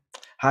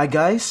Hi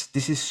guys,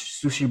 this is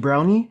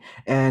SushiBrownie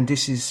and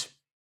this is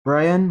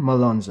Bryan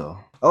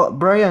Malonzo. Oh,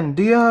 Bryan,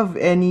 do you have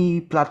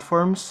any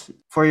platforms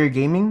for your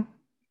gaming?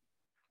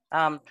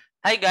 Um,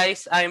 Hi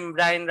guys, I'm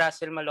Bryan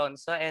Russell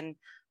Malonzo and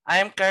I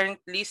am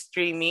currently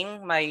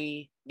streaming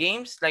my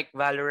games like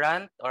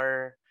Valorant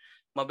or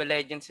Mobile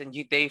Legends and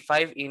GTA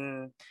 5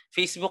 in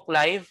Facebook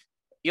Live.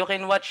 You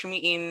can watch me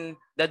in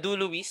the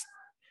Duluist.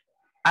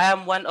 I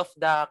am one of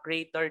the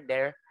creator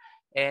there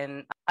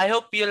and I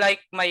hope you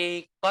like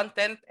my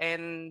content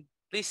and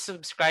please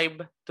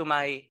subscribe to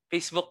my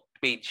Facebook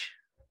page.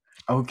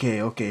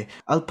 Okay.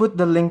 I'll put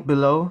the link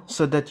below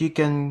so that you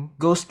can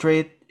go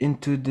straight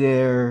into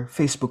their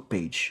Facebook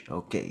page.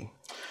 Okay.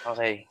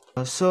 Okay.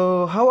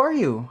 So how are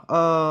you?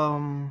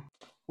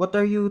 What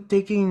are you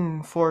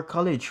taking for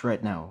college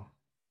right now?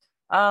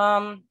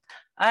 Um,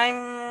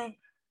 I'm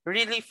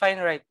really fine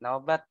right now,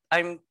 but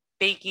I'm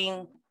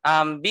taking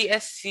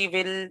BS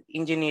Civil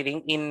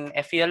Engineering in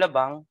FE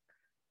Alabang,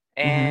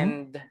 Mm-hmm.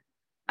 and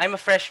I'm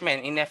a freshman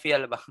in FE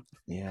Alabang.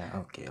 Yeah,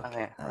 okay.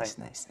 Okay, okay.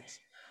 Nice.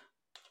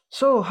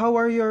 So, how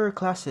are your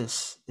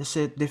classes? Is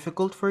it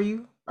difficult for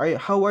you?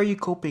 How are you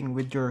coping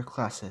with your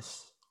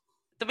classes?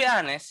 To be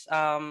honest,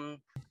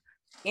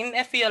 in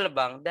FE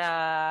Alabang,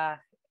 the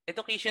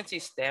education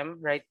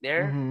system right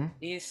there Mm-hmm.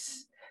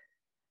 is,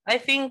 I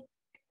think,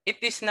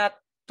 it is not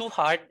too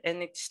hard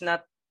and it's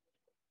not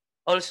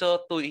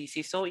also too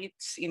easy. So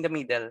it's in the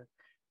middle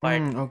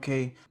part.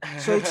 Okay.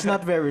 So it's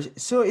not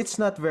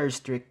very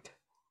strict.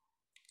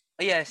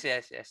 Yes.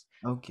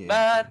 But Okay.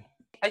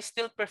 I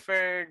still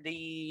prefer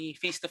the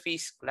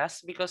face-to-face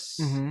class because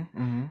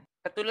Mm-hmm.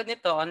 katulad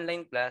nito,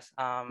 online class,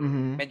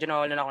 Mm-hmm. medyo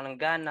nawalan ako ng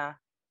gana.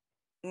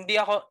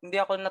 Hindi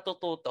ako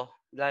natututo.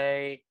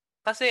 Like,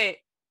 kasi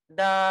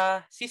the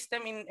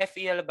system in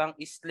FEL Bank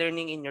is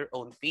learning in your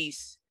own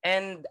pace.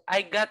 And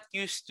I got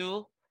used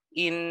to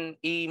in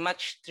a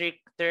much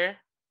stricter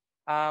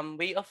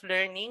way of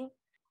learning.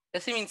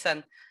 Kasi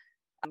minsan,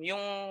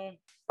 yung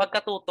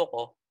pagkatuto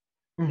ko,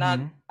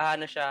 Mm-hmm.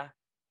 ano siya,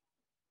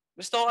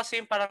 gusto ko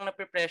kasi yung parang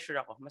nape-pressure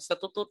ako. Mas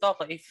natututo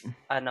ako if,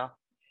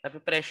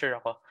 nape-pressure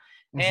ako.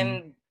 Mm-hmm. And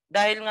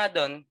dahil nga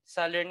doon,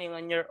 sa learning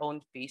on your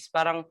own pace,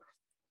 parang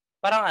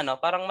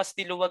mas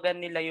diluwagan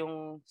nila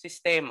yung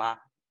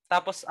sistema.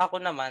 Tapos ako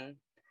naman,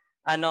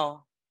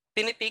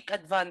 tinitake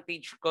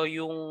advantage ko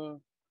yung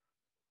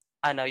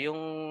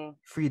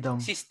Freedom.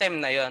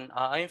 system na yon,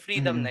 yung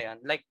freedom Mm-hmm. na yon.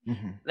 Like,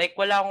 Mm-hmm. like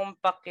wala akong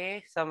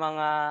pake sa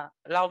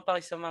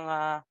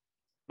mga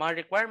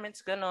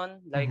requirements,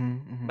 ganon. Like,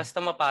 Mm-hmm. basta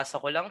mapasa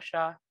ko lang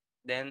siya,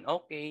 then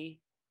okay.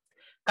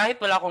 Kahit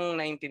wala akong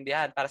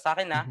naintindihan, para sa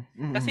akin na. Mm-hmm.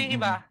 Mm-hmm. Kasi Mm-hmm.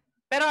 iba,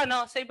 pero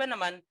sa iba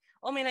naman,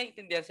 may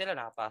naintindihan sila,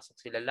 nakapasok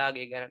sila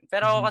lagi, ganun.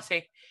 Pero Mm-hmm. ako kasi,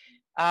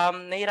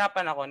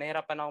 nahirapan ako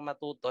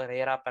matuto,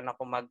 nahirapan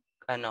ako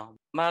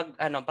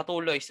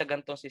patuloy sa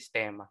gantong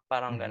sistema,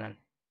 parang Mm-hmm. ganun.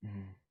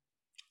 Mm-hmm.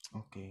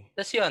 Okay.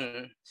 Tapos yun,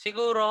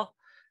 siguro,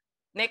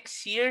 next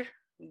year,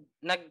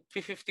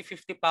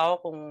 nag-50-50 pa ako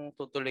kung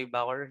tutuloy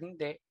ba ako or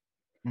hindi.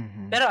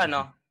 Mm-hmm. Pero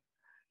Mm-hmm.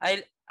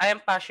 I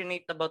am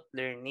passionate about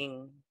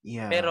learning.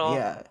 Pero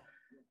Yeah.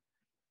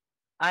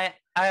 I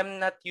am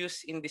not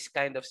used in this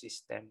kind of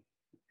system.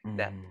 Like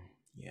that. Mm-hmm.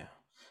 Yeah.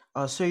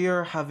 So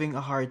you're having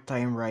a hard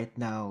time right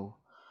now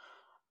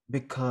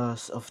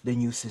because of the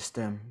new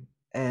system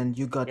and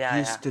you got Yeah.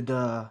 used to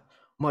the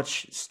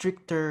much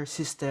stricter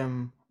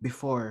system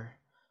before.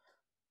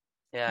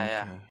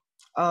 Yeah.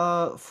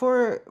 Okay.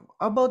 For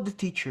about the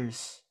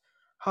teachers,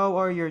 how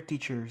are your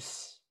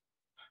teachers?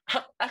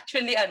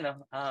 Actually, I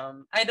don't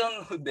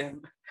know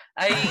them.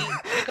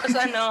 Because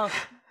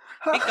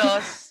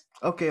because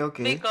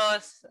Okay.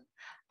 because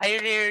I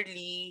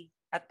rarely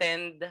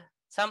attend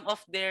some of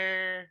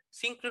their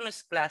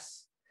synchronous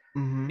class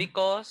Mm-hmm.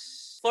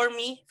 because for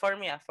me,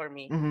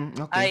 Mm-hmm.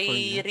 Okay, for I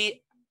you. re-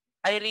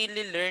 I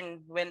really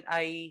learn when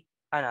I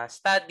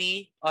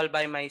study all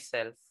by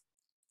myself.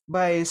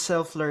 By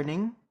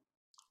self-learning,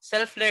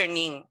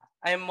 Self-learning.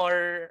 I'm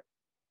more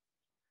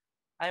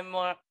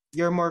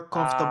you're more uh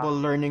comfortable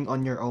learning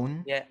on your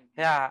own.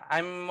 yeah,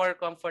 I'm more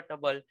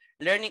comfortable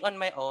learning on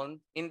my own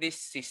in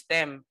this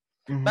system.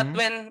 But Mm-hmm.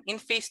 when in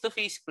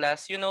face-to-face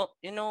class, you know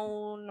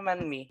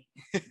naman me.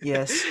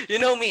 Yes. You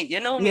know me.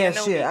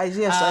 Yes,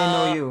 I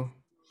know you.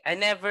 I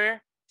never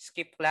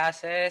skip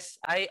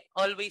classes. I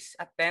always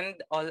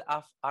attend all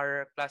of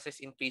our classes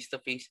in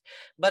face-to-face.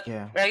 But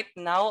Yeah. right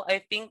now,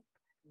 I think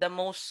the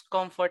most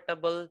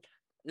comfortable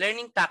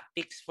learning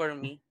tactics for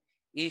me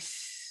is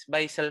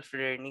by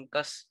self-learning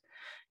because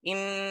in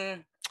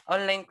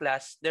online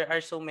class, there are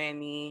so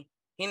many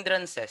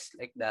hindrances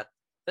like that.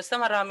 Basta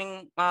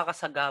maraming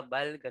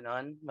makakasagabal,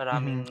 ganon. Mm-hmm.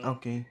 Maraming,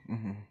 Okay.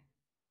 Mm-hmm.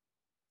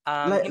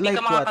 hindi ka Like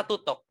what?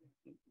 makakatutok.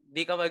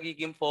 Hindi ka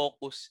magiging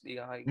focus.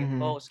 Hindi ka magiging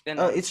Mm-hmm. focus,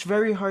 ganon. It's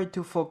very hard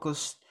to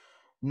focus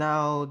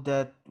now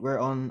that we're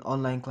on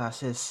online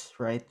classes,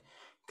 right?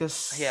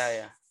 Because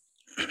Yeah.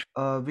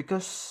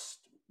 because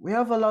we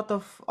have a lot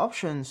of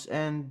options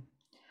and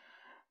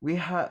we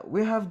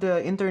have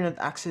the internet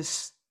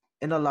access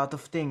in a lot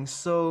of things.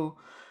 So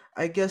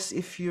I guess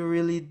if you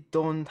really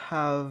don't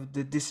have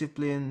the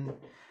discipline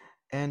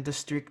and the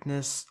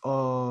strictness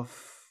of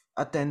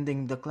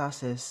attending the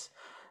classes,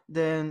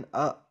 then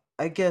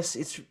I guess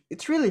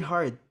it's really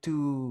hard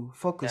to Yeah.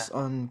 focus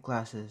on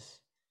classes.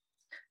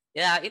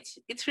 Yeah,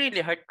 it's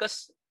really hard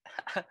because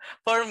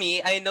for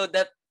me, I know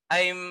that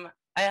I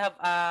have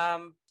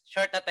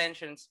short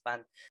attention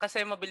span.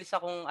 Kasi mabilis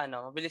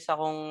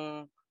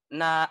akong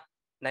na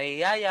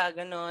naiyaya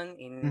ganon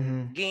in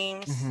Mhm.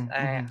 games. Mhm.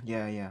 Mhm.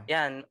 Yeah, yeah.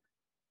 Yan,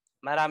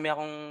 marami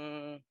akong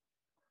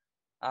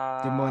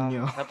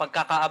Demonyo.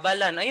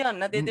 napagkakaabalan. Ayun,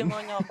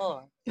 nadidemonyo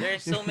ako.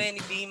 There's so many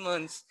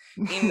demons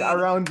in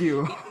Around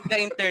you.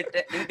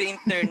 in the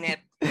internet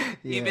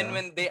even Yeah.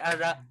 when they are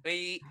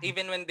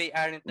even when they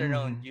aren't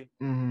around Mhm. you.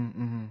 Mhm.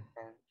 Mhm.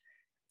 Yan.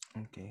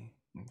 Okay.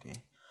 Okay.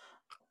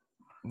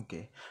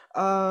 Okay.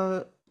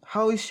 Uh,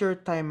 how is your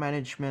time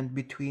management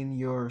between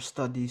your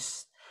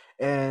studies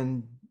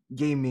and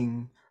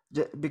gaming?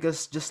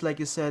 Because just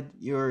like you said,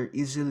 you're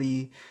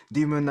easily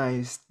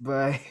demonized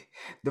by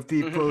the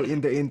people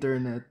in the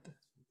internet.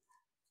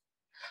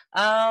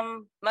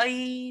 My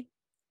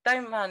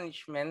time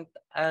management,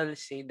 I'll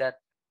say that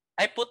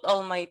I put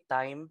all my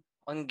time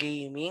on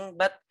gaming,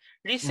 but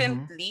Mm-hmm.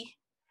 recently,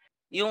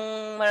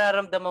 yung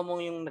mararamdaman mo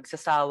yung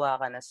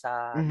nagsasawa ka na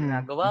sa Mm-hmm.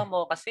 ginagawa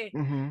mo kasi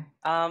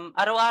Mm-hmm.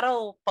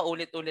 araw-araw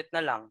paulit-ulit na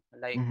lang.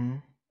 Like,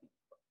 Mm-hmm.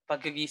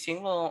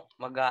 pagkagising mo,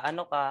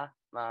 mag-aano ka,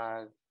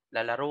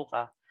 maglalaro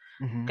ka.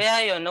 Mm-hmm. Kaya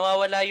yun,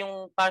 nawawala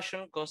yung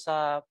passion ko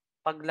sa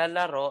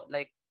paglalaro.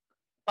 Like,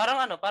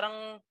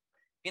 parang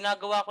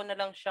ginagawa ko na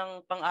lang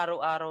siyang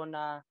pang-araw-araw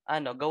na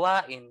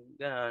gawain,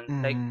 gano'n.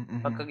 Like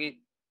Mm-hmm. Mm-hmm.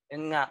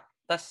 yun nga.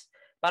 Tas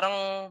parang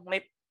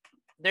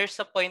there's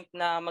a point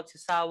na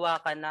magsasawa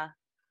ka na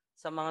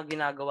sa mga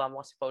ginagawa mo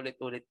kasi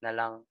paulit-ulit na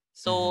lang. Mm-hmm.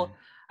 So,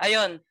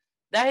 ayun,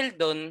 dahil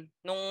doon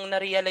nung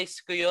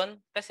na-realize ko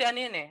yun, kasi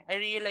I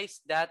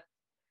realized that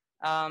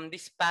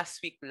this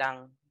past week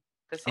lang.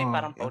 Kasi Oh,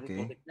 parang okay.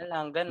 paulit-ulit na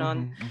lang, gano'n.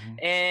 Mm-hmm. Mm-hmm.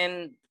 And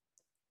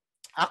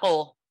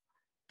ako,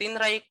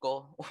 tinry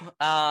ko,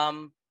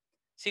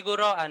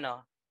 siguro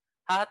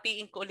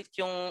hahatiin ko ulit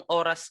yung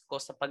oras ko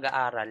sa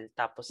pag-aaral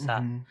tapos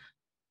Mm-hmm.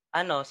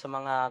 sa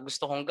mga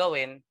gusto kong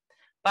gawin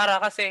para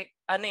kasi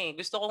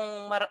gusto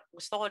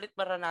ko ulit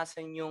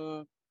maranasan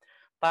yung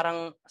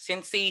parang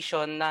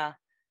sensation na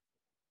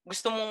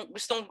gusto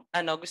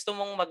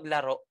mong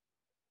maglaro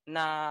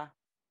na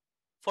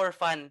for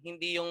fun,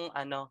 hindi yung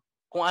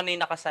kung ano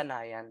yung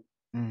nakasanayan.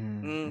 Mm-hmm.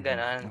 Mm-hmm.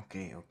 Ganun.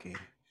 Okay, okay.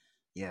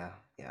 Yeah,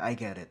 yeah, I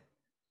get it.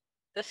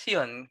 Tapos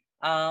yun,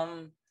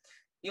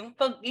 yung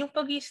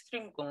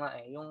pag-i-stream ko nga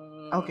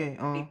yung Okay.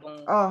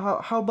 tipong,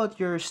 How about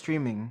your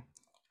streaming?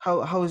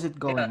 How is it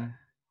yeah, going?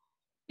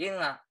 yun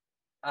nga,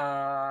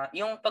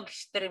 yung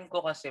pag-stream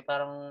ko kasi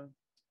parang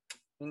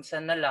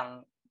minsan na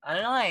lang,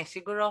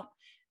 siguro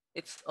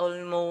it's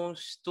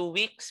almost 2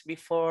 weeks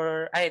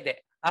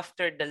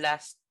after the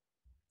last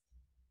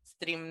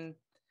stream.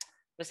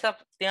 Basta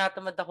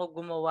tinatamad na ako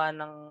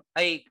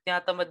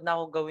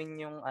gawin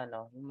yung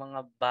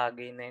mga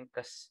bagay na yun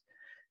kasi,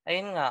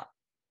 ayun nga,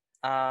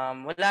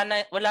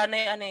 wala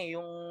na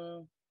yung,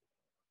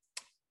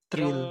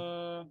 Thrill.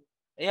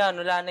 ayan,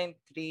 wala na yung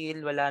thrill,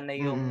 wala na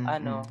yung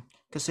Mm, mm.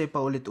 Kasi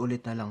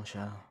paulit-ulit na lang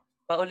siya.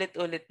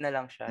 paulit-ulit na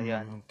lang siya,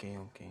 yan. Okay,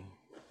 okay.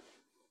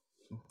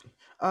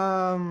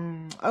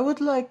 I would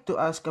like to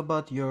ask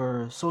about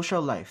your social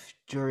life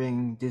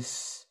during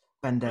this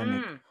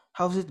pandemic. Hmm.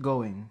 How's it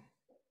going?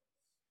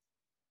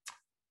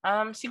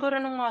 Siguro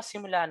nung mga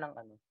simula ng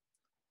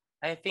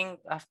I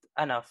think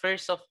after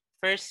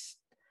first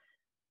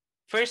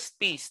first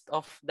piece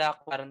of the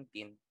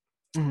quarantine.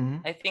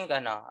 Mm-hmm. I think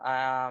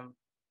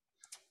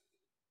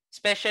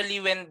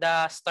especially when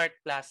the start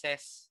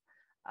classes,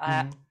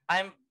 uh, Mm-hmm.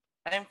 I'm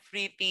I'm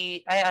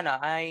pretty I ano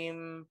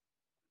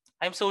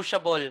I'm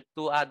sociable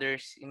to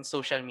others in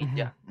social Mm-hmm.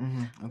 media.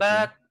 Mm-hmm. Okay.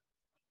 But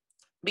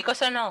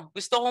because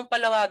gusto kong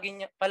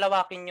palawakin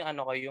yung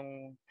yung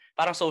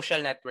parang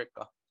social network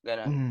ko.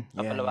 Ganun. Mm-hmm. Yeah, yeah.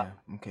 Papalawak.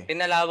 Okay.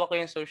 Pinalawak ko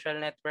yung social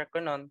network ko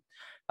noon.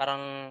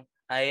 Parang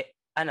I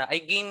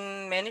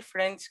gain many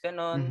friends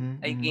ganun. Mm-hmm.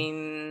 I Mm-hmm. gain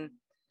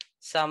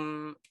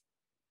some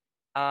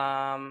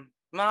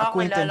mga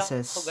kakilala ko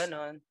Acquaintances.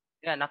 ganun.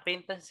 Yan,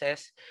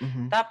 acquaintances.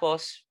 Mm-hmm.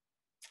 Tapos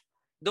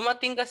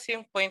dumating kasi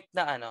yung point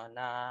na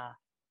na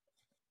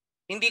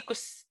hindi ko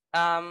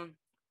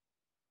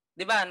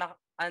 'di ba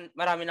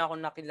marami na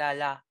akong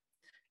nakilala.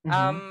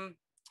 Mm-hmm.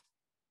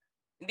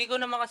 Hindi ko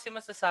naman kasi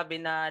masasabi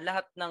na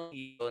lahat ng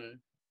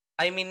iyon,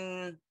 I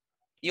mean,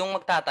 yung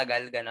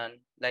magtatagal, gano'n.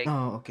 Like,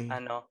 Oh, okay.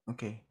 ano.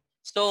 Okay.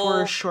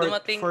 For So, short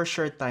dumating, for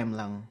short time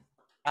lang.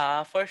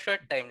 for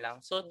short time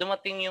lang. So,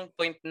 dumating yung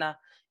point na,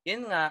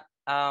 yun nga,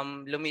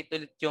 lumit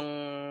ulit yung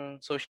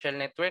social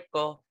network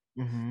ko.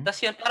 Mm-hmm. Tapos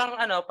yun, parang,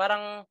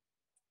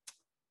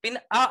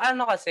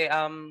 kasi,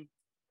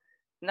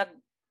 nag,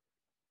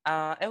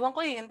 ewan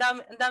ko ang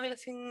dami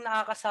kasing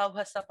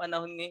nakakasawa sa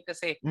panahon ngayon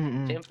kasi,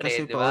 Mm-mm. syempre,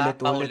 Kasi di ba,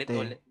 paulit-ulit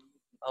eh.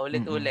 Mm-mm.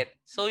 paulit-ulit.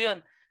 So, yun,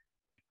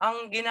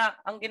 ang ginawa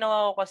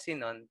ko kasi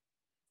nun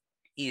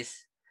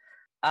is,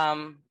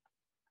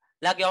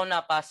 lagi ako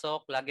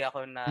napasok, lagi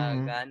ako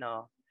Mm-hmm.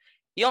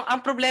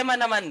 ang problema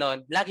naman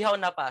nun, lagi ako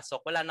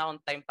napasok. Wala na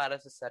akong time para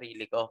sa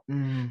sarili ko.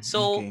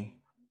 So, Okay.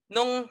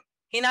 nung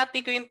hinati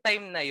ko yung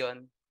time na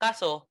yon,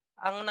 kaso,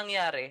 ang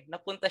nangyari,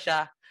 napunta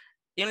siya,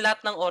 yung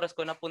lahat ng oras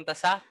ko napunta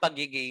sa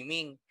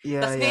pag-gaming. Yeah,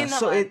 Tapos yeah. ngayon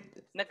So naman, it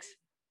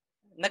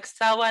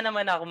nagsawa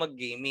naman ako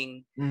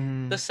mag-gaming.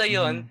 Tapos sa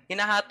yun,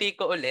 hinahati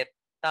ko ulit.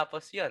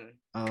 Tapos yun,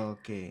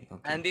 Okay,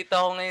 okay. andito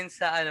ako ngayon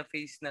sa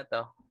phase na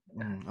to.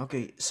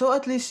 Okay. So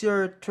at least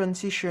you're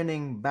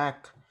transitioning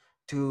back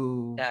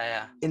to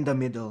Yeah. in the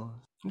middle.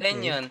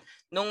 Then Okay. yun,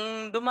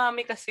 nung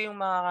dumami kasi yung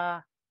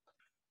mga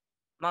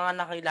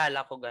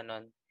nakilala ko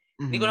ganon,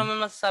 hindi ko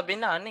naman masasabi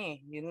na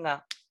yun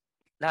nga,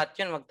 lahat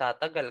yun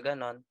magtatagal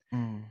ganon.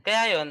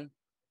 Kaya yun,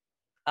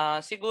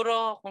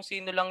 siguro kung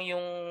sino lang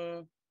yung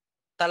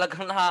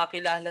talagang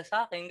nakakilala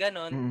sa akin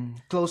ganon.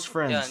 Close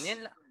Yan, friends.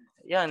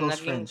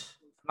 Close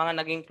friends.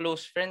 naging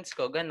close friends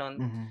ko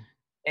ganon.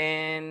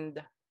 And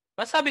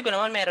masabi ko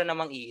naman meron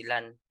namang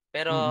iilan.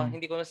 Pero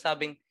hindi ko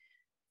masabing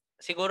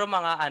siguro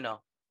mga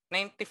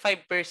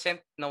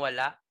 95%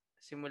 nawala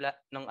simula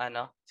nung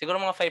siguro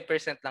mga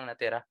 5% lang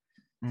natira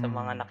sa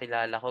mga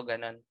nakilala ko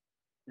ganon.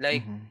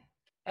 Like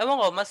ewan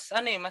ko, mas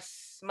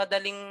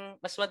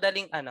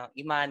madaling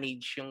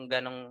i-manage yung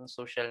ganong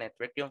social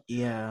network. Yung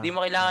Yeah. di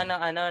mo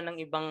kailangan ng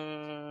ibang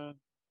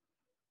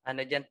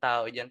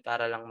tao diyan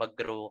para lang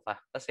mag-grow ka.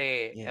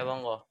 Kasi Yeah.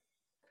 ewan ko,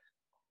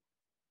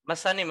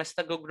 mas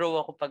nag-grow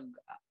ako pag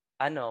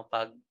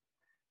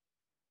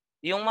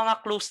yung mga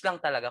close lang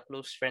talaga,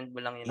 close friend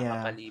mo lang yung Yeah.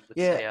 nakapalibot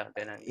Yeah. sa'yo,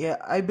 ganun.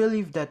 Yeah, I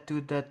believe that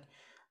too, that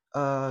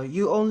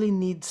you only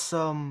need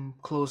some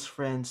close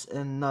friends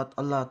and not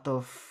a lot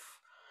of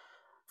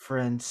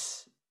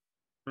friends.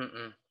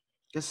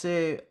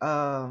 Kasi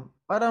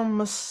parang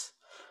mas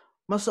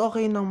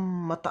okay nang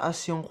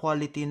mataas yung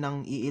quality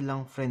ng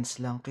iilang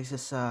friends lang kaysa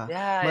sa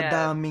Yeah.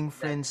 madaming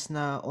friends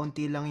na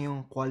onti lang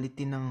yung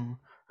quality ng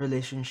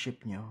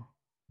relationship nyo.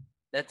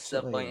 That's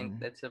So, the point.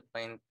 ayun. That's the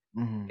point.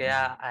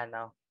 Kaya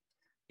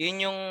yun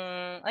yung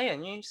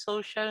yung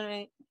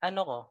social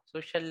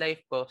social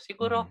life ko.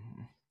 Siguro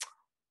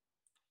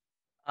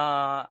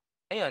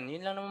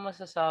yun lang naman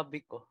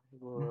masasabi ko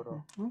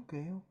siguro.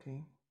 Okay, okay.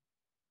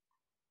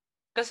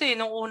 Kasi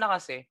nung una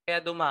kaya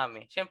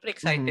dumami. Syempre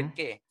excited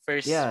ka eh.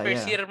 First Yeah,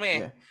 yeah, year mo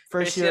eh. yeah.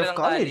 First year year of ng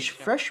college,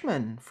 college.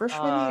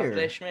 freshman year.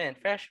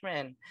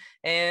 Freshman.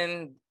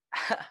 And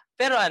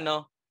pero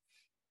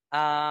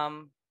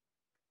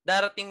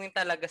darating din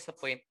talaga sa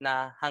point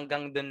na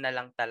hanggang dun na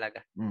lang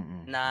talaga.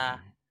 Na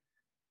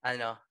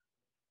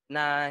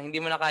na hindi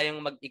mo na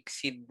kayang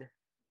mag-exceed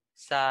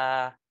sa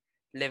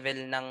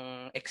level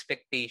ng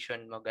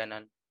expectation mo,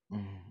 ganon.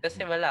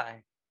 Kasi wala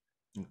eh.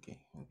 Okay,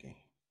 okay.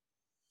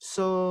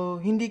 So,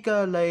 hindi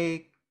ka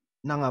like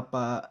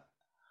nangapa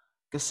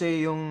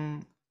kasi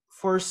yung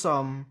for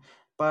some,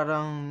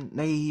 parang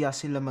nahihiya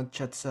sila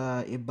mag-chat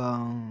sa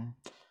ibang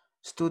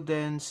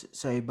students,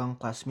 sa ibang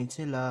classmates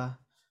nila.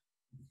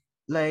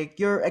 Like,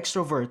 you're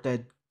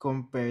extroverted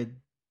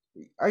compared.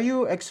 Are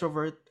you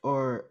extrovert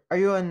or are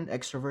you an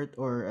extrovert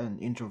or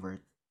an introvert?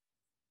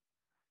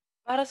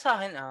 Para sa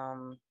akin,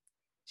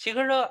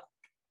 siguro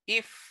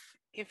if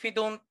we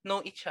don't know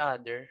each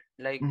other,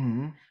 like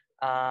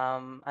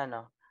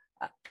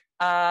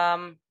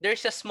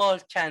there's a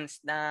small chance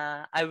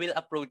na I will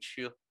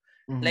approach you.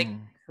 Like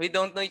we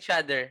don't know each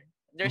other.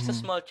 There's a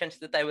small chance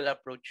that I will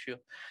approach you.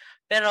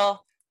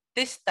 Pero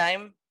this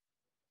time,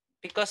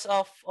 because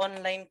of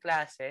online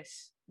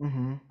classes,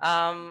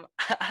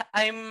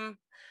 I'm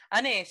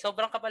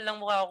sobrang kapal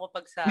ng mukha ko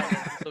pag sa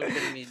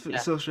social media.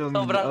 Social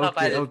media. Sobrang Okay,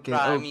 kapal, okay, okay,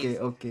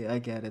 promise. okay. I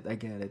get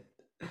it.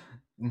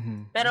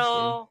 Pero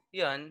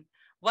Okay. yun,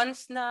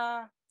 once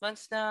na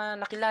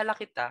nakilala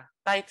kita,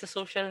 kahit sa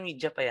social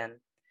media pa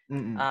yan,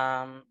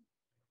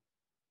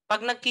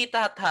 pag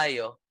nagkita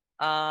tayo,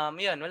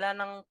 yun, wala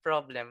nang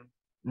problem.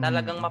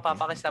 Talagang Okay, okay.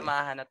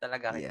 mapapakisamahan na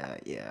talaga kita.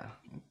 Yeah.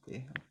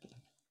 Okay.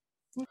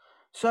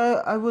 So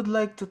I would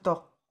like to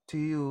talk to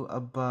you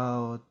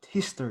about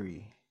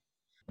history.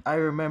 I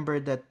remember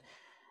that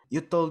you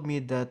told me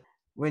that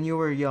when you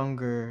were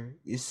younger,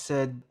 you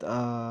said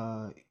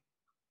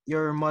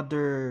your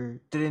mother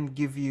didn't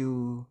give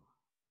you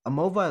a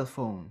mobile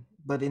phone,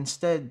 but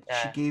instead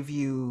she Yeah. gave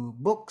you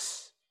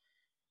books.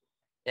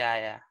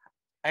 Yeah.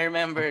 I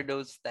remember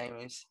those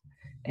times.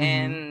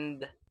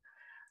 And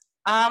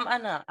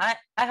I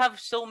have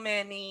so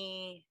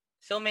many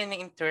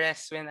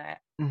interests when I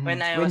When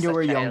was you a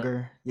were child.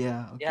 younger.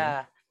 Yeah, okay.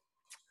 Yeah.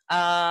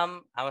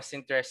 I was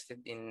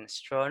interested in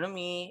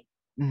astronomy.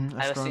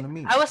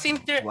 Astronomy. I was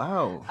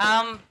Wow.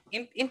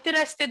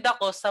 interested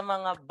ako sa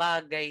mga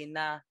bagay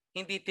na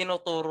hindi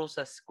tinuturo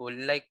sa school.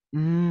 Like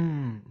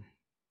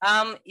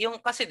yung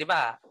kasi 'di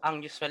ba, ang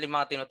usually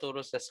mga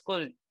tinuturo sa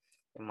school,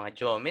 yung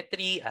mga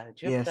geometry, Yes,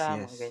 algebra,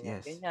 mga yes,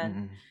 yes.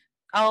 ganyan.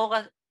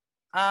 Ako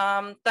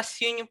tas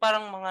yun yung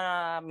parang mga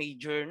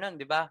major nun,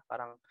 'di ba?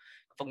 Parang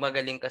kapag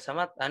magaling ka sa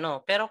math,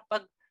 pero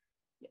pag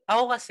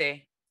ako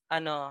kasi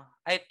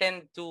I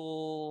tend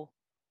to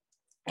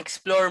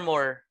explore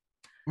more.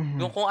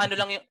 Yung kung ano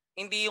lang yung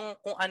hindi yung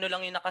kung ano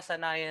lang yung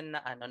nakasanayan na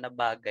ano na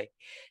bagay.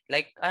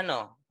 Like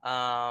ano,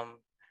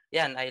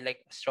 yan, I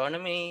like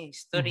astronomy, Mhm.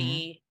 history,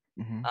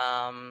 Mhm.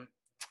 um,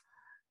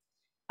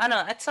 ano,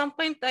 at some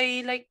point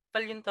I like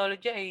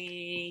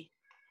paleontology,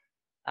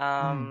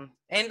 Mm.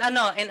 and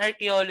ano, and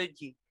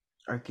archaeology.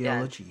 Yan.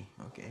 Archaeology.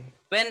 Okay.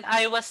 When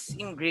I was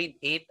in grade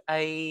 8,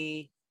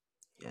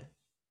 Yeah.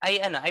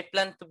 I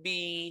planned to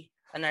be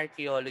an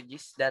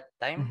archaeologist that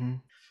time. Mhm.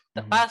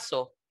 Mhm.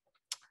 Kaso,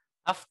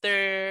 after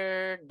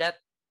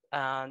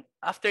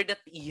after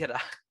that era,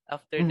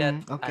 after that,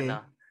 Mhm. Okay.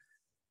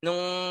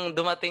 nung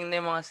dumating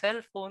na yung mga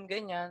cellphone,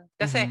 ganyan.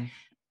 Kasi, Mhm.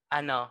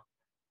 ano,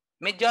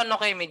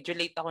 medyo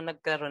late ako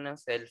nagkaroon ng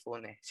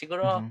cellphone eh.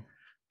 Siguro, Mhm.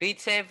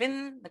 grade 7,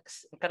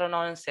 nagkaroon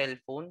ako ng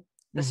cellphone.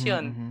 Tapos Mhm.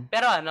 yun. Mhm.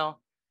 Pero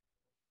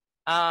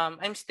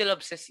I'm still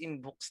obsessed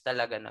in books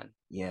talaga nun.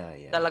 Yeah,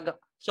 yeah. Talaga,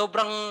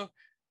 sobrang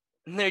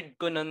nerd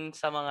ko nun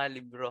sa mga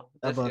libro.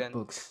 Tapos About yun.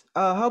 books.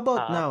 How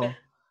about Ah, pe, now?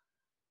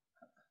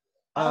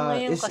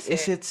 ngayon Is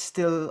kasi, it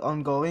still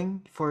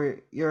ongoing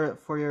for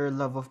your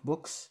love of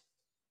books?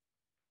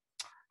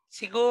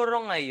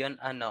 siguro ngayon,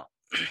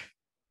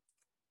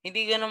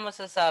 hindi ko na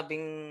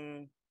masasabing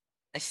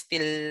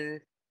still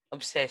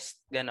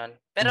obsessed, ganon.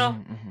 Pero,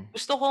 Mhm. Mhm.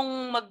 gusto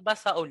kong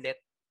magbasa ulit.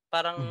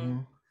 Parang,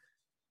 Mhm.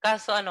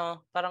 kaso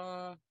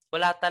parang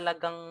wala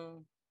talagang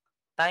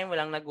time,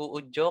 walang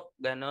nag-uudyok,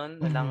 ganon.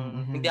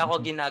 Mhm. Hindi Mhm. ako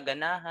Mhm.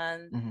 ginaganahan,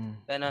 Mhm.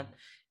 ganon.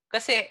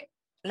 Kasi,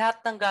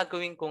 lahat ng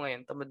gagawin ko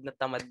ngayon,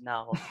 tamad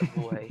na ako sa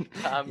buhay.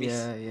 Promise.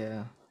 Yeah,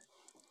 yeah.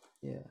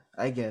 Yeah.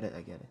 I get it.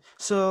 I get it.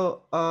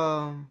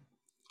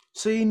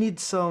 So you need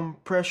some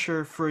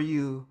pressure for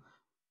you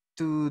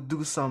to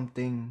do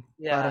something,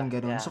 Yeah, parang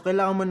gano'n. So yeah.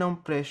 kailangan mo ng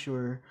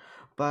pressure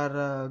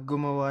para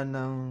gumawa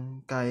ng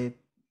kahit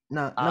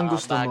ng Oo,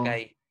 gusto mo.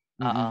 bagay.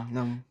 Oo.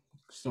 Ng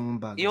gusto mong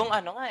bagay. Yung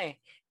nga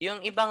yung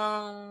ibang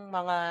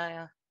mga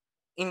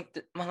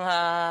mga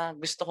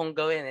gusto kong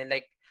gawin eh.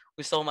 Like,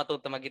 gusto kong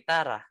matuto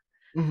mag-gitara.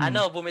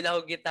 Mhm. Bumili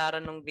ako gitara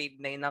nung grade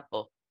 9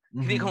 ako.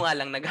 Hindi ko Mhm. nga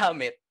lang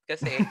nagamit.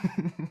 Kasi,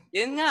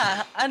 yun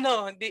nga,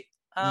 hindi,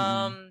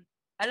 Mm.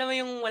 alam mo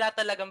yung wala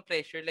talagang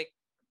pressure. Like,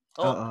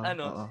 Oo,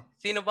 oo.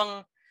 sino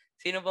bang,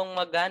 sino bang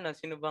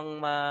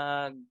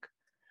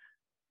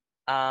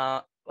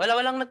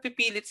walang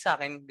nagpipilit sa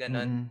akin,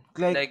 ganon. Mm.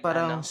 Like Like,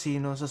 parang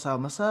sino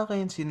sasama sa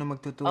akin, sino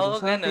magtuturo oo,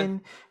 sa ganon. akin.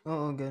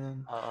 Oo, gano'n.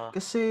 Oo.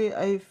 Kasi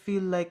I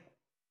feel like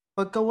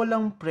pagka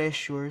walang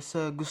pressure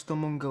sa gusto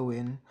mong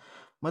gawin,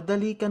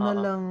 madali ka na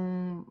Oo. lang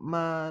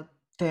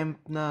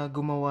ma-tempt na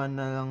gumawa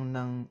na lang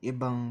ng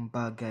ibang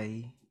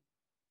bagay.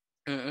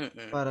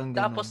 Mm. Parang gano'n.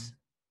 Tapos,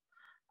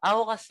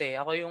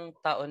 ako yung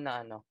tao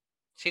na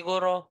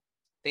siguro,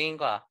 tingin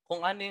ko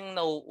kung ano yung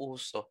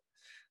nauuso,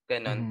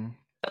 ganun. Mhm.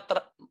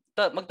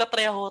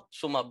 Magta-try ako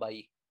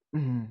sumabay.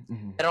 Mhm.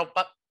 Mhm. Pero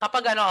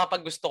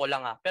kapag gusto ko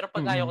lang pero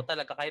pag ayaw Mm. ko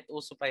talaga kahit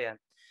uso pa yan.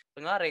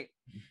 Kunwari,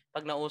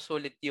 pag nauso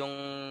ulit yung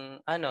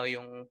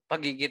yung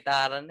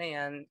pagigitara na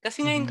yan.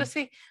 Kasi ngayon Mhm. kasi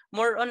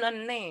more on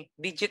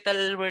digital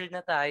world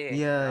na tayo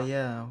Yeah, no?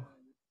 yeah.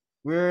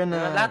 We're in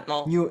Lahat a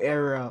mo. new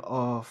era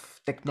of Yeah,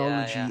 yeah.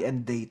 technology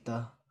and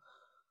data.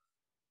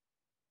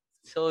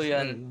 So So,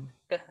 yun. ayun.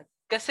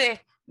 Kasi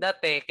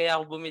dati kaya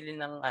ako bumili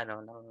ng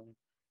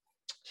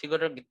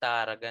siguro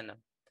gitara gano'n.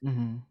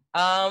 Mhm.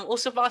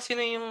 Uso pa kasi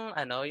na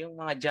yung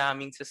mga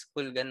jamming sa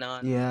school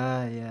gano'n.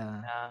 Yeah, yeah.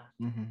 Uh,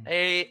 Mhm.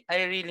 I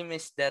really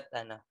miss that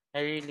I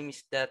really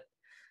miss that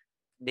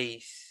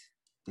days.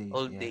 Days,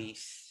 Old yeah.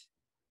 days.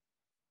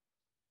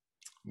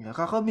 Yeah,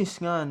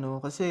 kakamiss nga no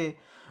kasi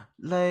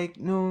like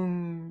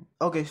nung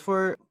okay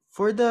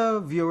for the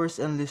viewers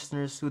and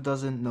listeners who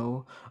doesn't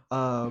know,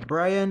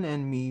 Brian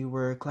and me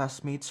were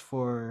classmates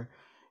for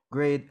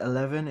grade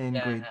 11 and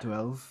Yeah. grade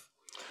 12,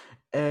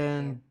 Mm.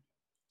 and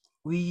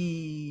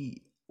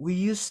we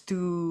used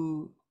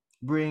to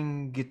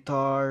bring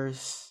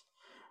guitars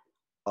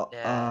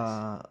Yes.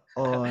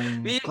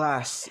 on we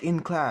class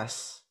in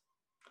class.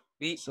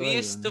 So we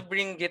used to ayun.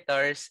 bring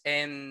guitars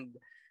and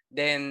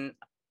then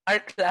our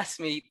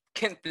classmate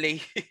can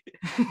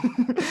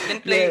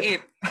Yeah. play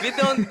it. We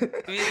don't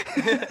we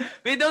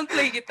we don't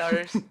play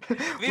guitars.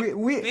 We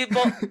we we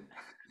bo-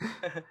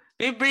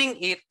 we bring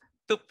it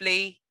to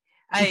play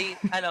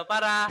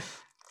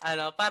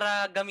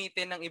para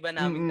gamitin ng iba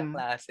naming Mm-mm.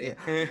 Yeah.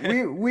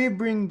 kaklase. We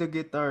bring the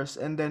guitars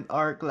and then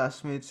our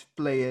classmates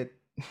play it.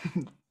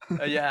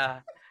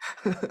 Yeah.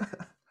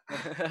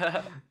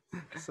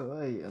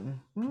 So ayun.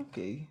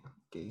 Okay.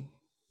 Okay.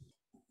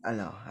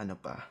 Ano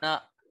pa?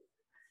 na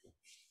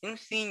yung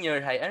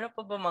senior high, ano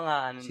pa ba mga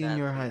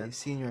Senior natin high, nun?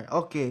 senior.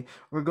 Okay,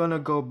 we're gonna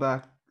go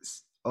back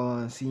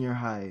on senior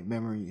high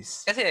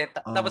memories. Kasi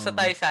tapos na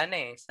tayo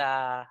sa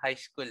high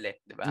school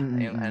 'di ba?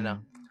 Yung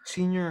Mm.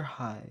 Senior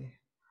high.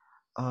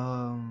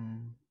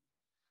 Um,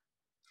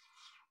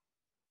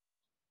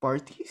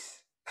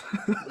 parties?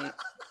 mm,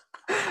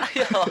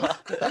 ayo.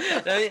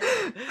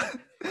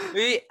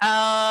 we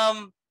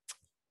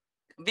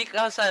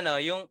Because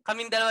yung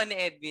kaming dalawa ni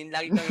Edwin,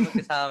 lagi kami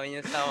magkasama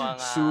niyan sa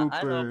mga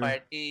Super.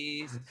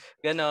 parties,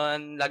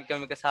 gano'n, lagi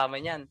kami kasama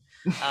niyan.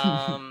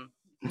 Um,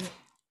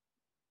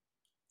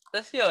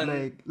 Tas yun,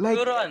 Like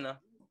siguro ano,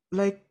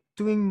 like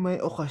tuwing may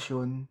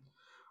okasyon,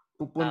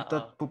 oo.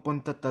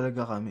 pupunta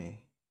talaga kami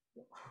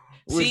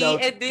Si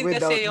Edwin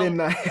without kasi yung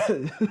denial.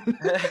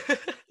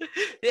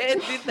 si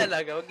Edwin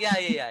talaga,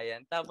 magyayaya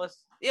yan.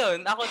 Tapos, yun,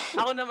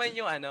 ako naman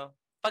yung ano,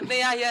 pag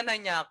nayayanan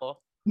niya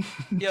ako,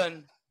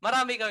 yun,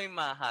 marami kaming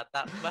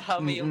mahahatak.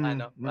 Marami yung Mm,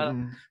 ano,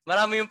 mm.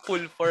 marami yung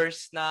full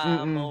force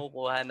na Mm.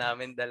 makukuha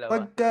namin dalawa.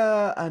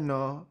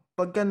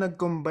 Pagka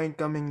nag-combine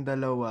kaming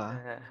dalawa,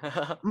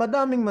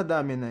 madami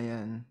na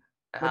yan.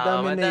 Oo,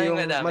 Madami na yung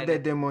madami na.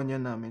 madedemonyo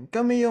namin.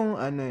 Kami yung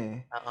ano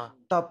eh, Oo.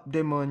 top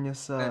demonyo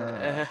sa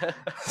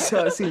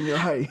sa senior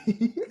high.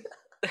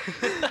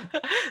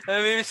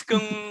 Namimiss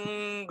kong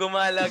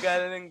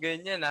gumala-gala ng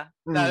ganyan, ah.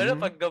 Lalo na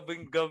Mm. pag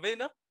gabing-gabi,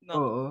 no? No.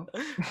 Oo.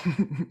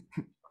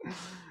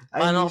 I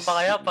Paano pa miss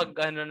kaya pag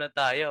ano na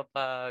tayo,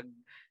 pag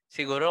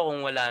siguro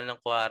kung wala ng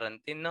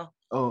quarantine, no?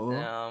 Oo.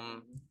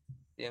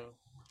 Yung,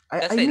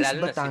 I kasi miss lalo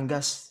na si,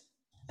 Batangas.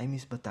 I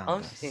miss oh, si,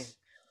 Batangas.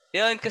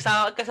 yun,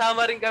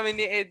 kasama rin kami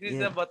ni Edwin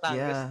sa Yeah,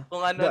 Batangas yeah.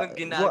 kung ano The nung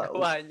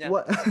ginagawa niya.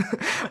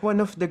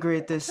 one of the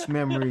greatest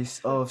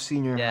memories of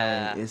senior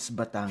high Yeah, is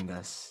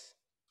Batangas.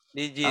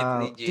 legit,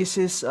 legit.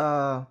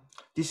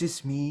 This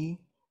is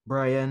me,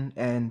 Bryan,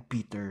 and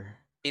Peter.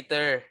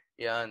 Peter,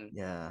 yun.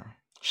 Yeah.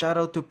 Shout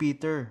out to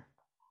Peter.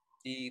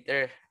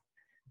 Peter.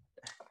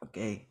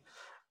 Okay.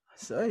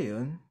 So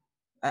ayun.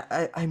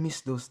 I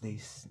miss those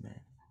days,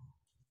 man.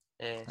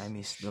 I Yes.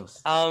 miss those.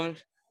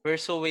 We're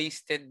so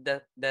wasted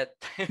that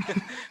time.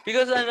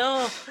 Because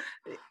ano,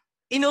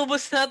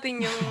 inubos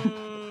natin yung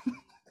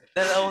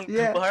dalawang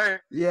Yeah. bar.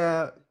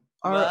 Yeah.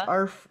 Our Diba?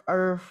 our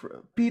our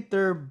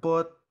Peter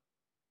bought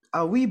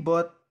we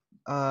bought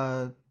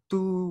to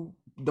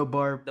the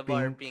bar The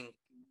bar pink. pink.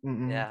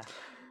 Mm-mm. Yeah.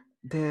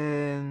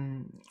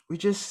 Then we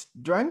just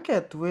drank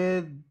it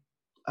with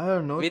I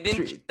don't know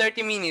Within three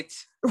 30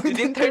 minutes.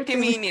 Within within 30 30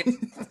 minutes.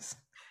 minutes.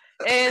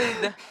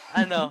 And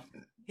ano,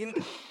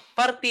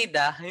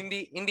 partida,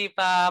 hindi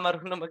pa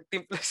marunong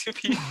magtimpla si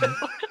Peter.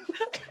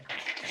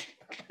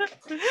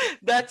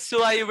 That's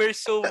why we're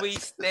so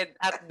wasted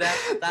at that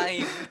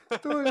time.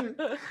 Tol,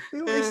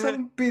 yung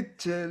isang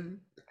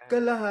pitchel,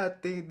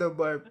 kalahati the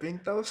bar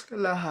pink, tapos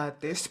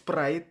kalahati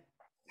Sprite.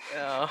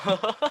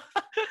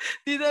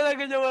 Di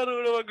talaga niya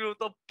marunong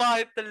magluto.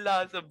 Pahit ang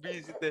lasa,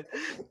 visit eh.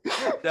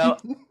 So,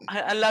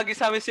 ang lagi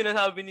sa amin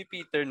sinasabi ni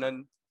Peter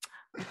nun,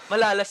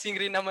 malalasing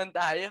rin naman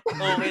tayo.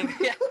 Okay na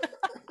yan.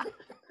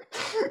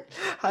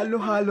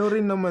 Halo-halo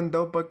rin naman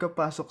daw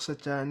pagkapasok sa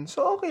tiyan.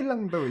 So, okay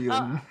lang daw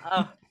yun.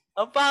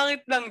 Ang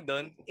pangit lang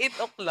doon,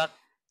 8 o'clock,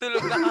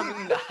 tulog na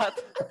kaming lahat.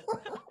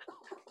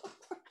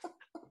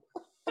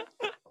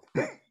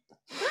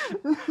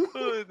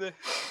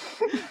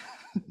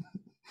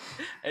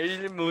 I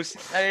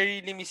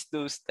really miss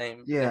those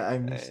times. Yeah, I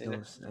miss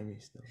those.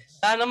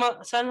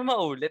 Sana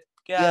maulit.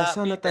 Yeah, Kaya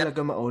sana Peter,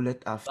 talaga maulit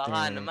baka after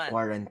naman.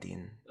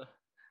 quarantine.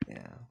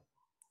 Yeah.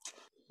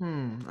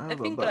 I Ano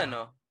think ba?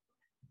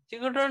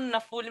 siguro na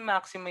fully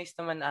maximize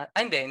naman.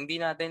 Hindi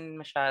natin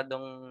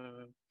masyadong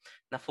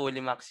na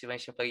fully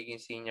maximize yung pagiging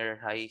senior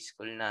high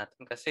school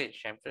natin. Kasi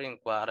syempre yung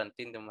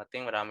quarantine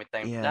dumating, marami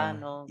tayong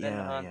plano,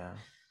 gano'n. Yeah.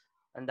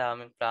 Ang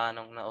daming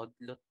planong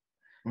naudlot.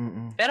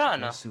 Mm-mm. Pero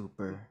Yeah,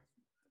 super.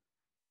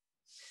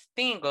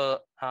 tingin ko,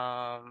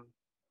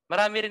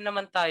 marami rin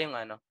naman tayong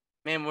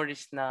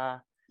memories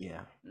na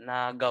Yeah.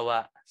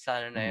 nagawa sa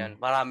na yun.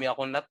 Marami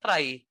akong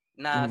na-try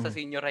na sa Mm.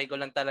 senior high ko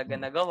lang talaga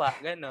nagawa,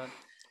 gano'n.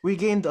 We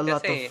gained a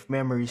lot of Kasi,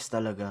 memories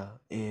talaga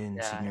in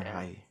senior yeah.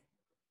 high.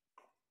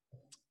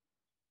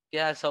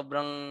 Kaya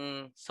sobrang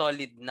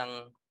solid ng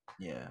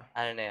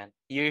na yan,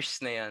 years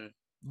na yan.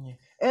 Yeah.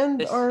 And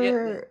Tapos,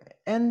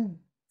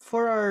 and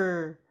for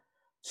our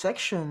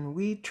section,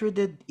 we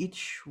treated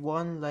each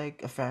one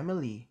like a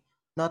family,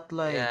 not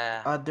like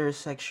other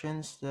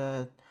sections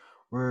that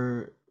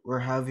were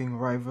having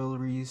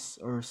rivalries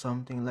or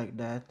something like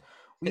that.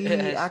 We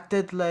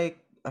acted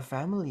like a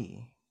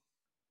family.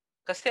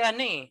 Kasi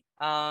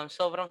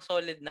sobrang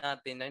solid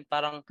natin.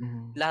 Parang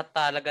lahat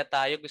talaga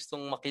tayo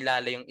gustong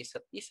makilala yung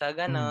isa't isa,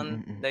 ganon.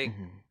 Like,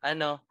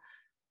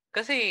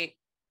 kasi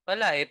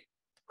wala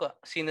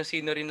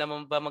sino-sino rin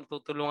naman ba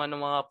magtutulungan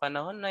ng mga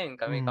panahon na yun?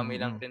 Kami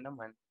lang rin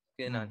naman.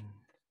 Ganon.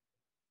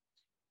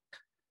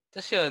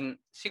 Tapos yun,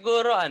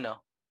 siguro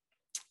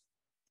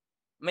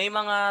may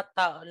mga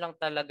tao lang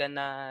talaga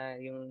na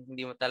yung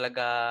hindi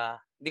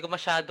ko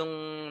masyadong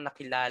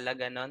nakilala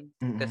ganon.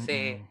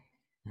 Kasi,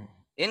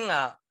 yun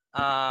nga,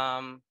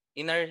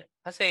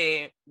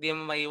 kasi di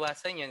mo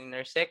maiwasan yun,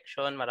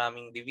 intersection,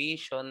 maraming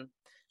division,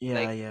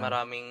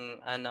 maraming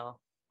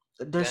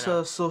There's ganon.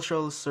 a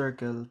social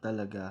circle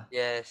talaga.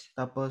 Yes.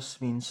 Tapos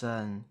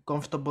minsan,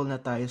 comfortable na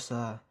tayo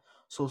sa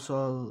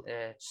social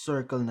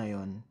circle na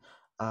yon.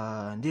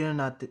 Hindi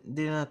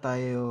na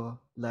tayo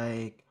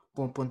like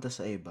pupunta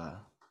sa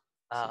iba.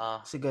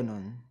 Kasi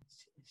ganun.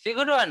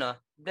 Siguro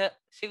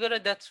siguro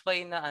that's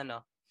why na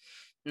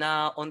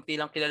unti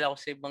lang kilala ko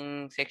sa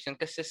ibang section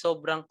kasi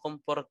sobrang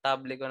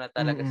komportable ko na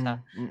talaga sa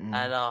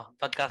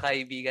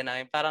pagkakaibigan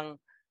namin. Parang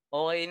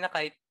okay na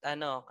kahit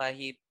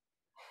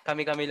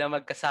kami-kami lang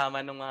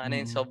magkasama nung mga ano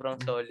yun, sobrang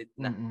solid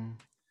na. Mm.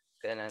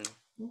 Ganun.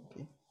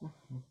 Okay.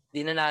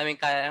 Di na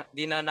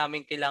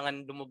namin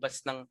kailangan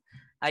lumabas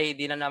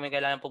di na namin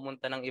kailangan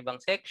pumunta ng ibang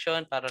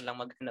section para lang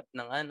maghanap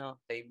ng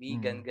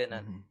kaibigan,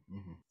 ganun.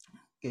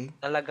 Okay.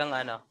 Talagang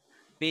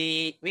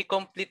we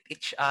complete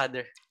each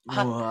other.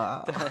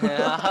 Wow.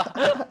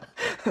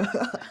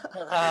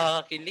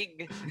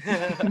 Nakakakilig.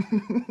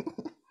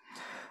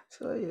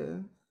 So, yeah.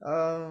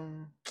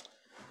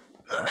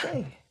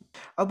 Okay.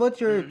 About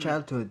your Mm-mm.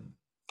 childhood,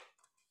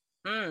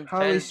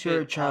 how is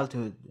your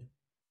Childhood. childhood?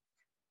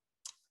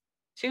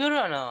 Siguro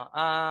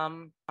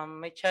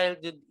my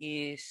childhood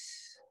is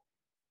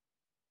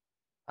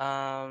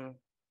um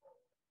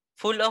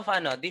full of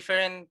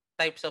different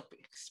types of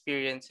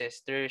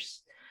experiences.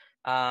 There's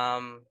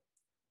um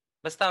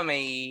basta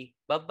may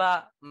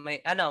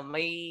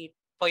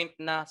point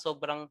na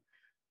sobrang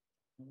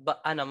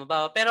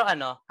mabawa, pero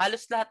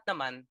halos lahat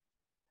naman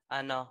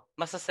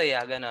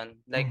masasaya ganon.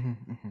 Like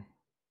Mm-hmm.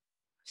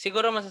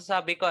 siguro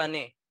masasabi ko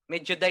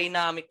medyo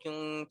dynamic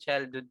yung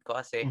childhood ko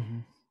kasi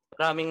Mm-hmm.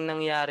 maraming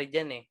nangyari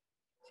diyan eh.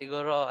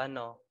 Siguro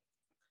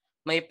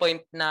may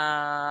point na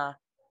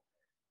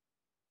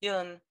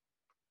yun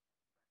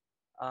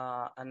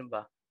ano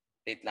ba?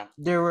 Wait lang.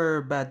 There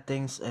were bad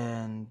things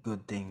and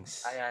good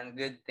things. Ayan,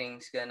 good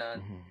things ganon.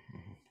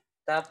 Mm-hmm.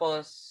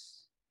 Tapos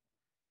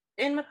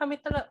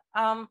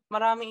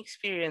maraming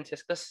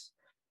experiences kasi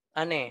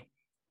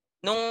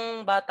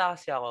nung bata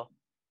kasi ako,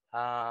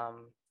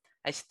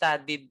 I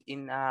studied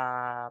in a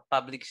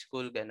public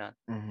school ganon.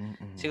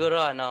 Mm-hmm. Siguro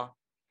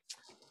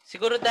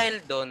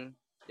dahil doon,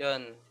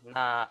 'yun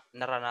na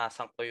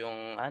naranasan ko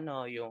yung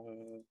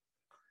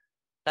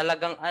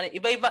talagang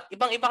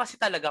ibang-iba kasi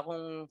talaga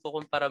kung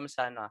kukumpara mo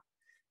sa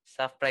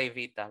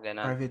private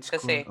ganon. Private school,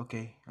 Kasi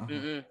okay.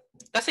 Uh-huh.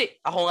 Kasi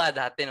ako nga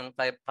dati nung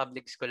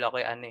public school ako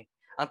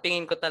ang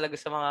tingin ko talaga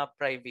sa mga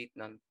private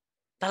nun,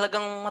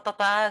 talagang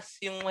matataas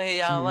yung Mm-hmm.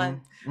 mayayaman.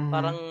 Mm-hmm.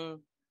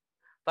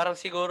 Parang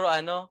siguro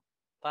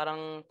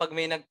parang pag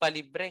may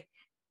nagpalibre,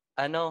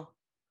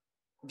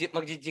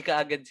 magji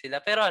ka agad sila.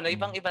 Pero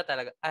ibang-iba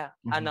talaga.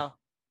 Mm-hmm.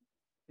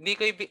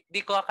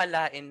 Hindi ko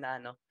akalain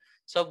na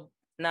so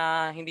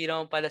na hindi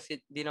naman pala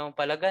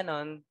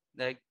gano'n.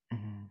 Like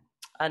Mm-hmm.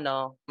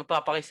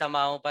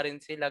 mapapakisama mo pa rin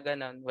sila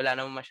gano'n. Wala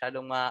namang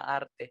masyadong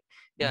maaarte.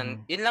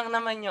 Mm-hmm. Yun lang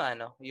naman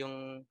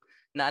yung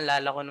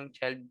naalala ko nung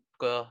child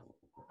ko.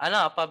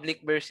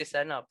 Public versus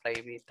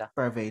private.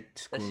 Private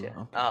Tas school, yun.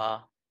 okay. Oo.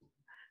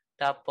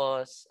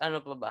 Tapos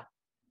pa ba?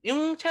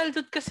 Yung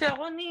childhood kasi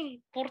ako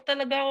puro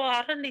talaga ako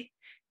aral eh.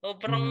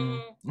 Sobrang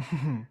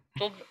Mm-hmm.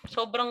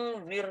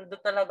 sobrang weirdo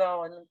talaga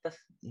ako nun. Tas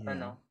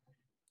Yeah.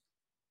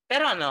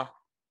 Pero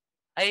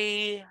I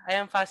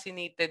am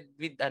fascinated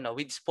with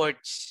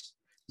sports.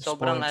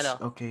 Sobrang Sports,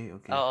 okay,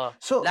 okay. oo.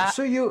 So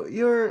you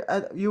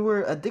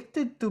were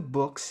addicted to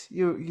books.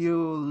 You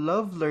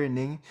love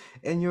learning,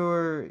 and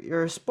you're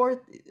a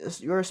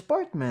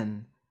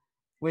sportman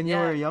when you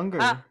were Yeah. younger.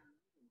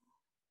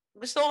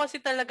 Gusto ko kasi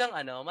talagang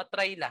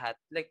matry lahat.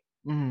 Like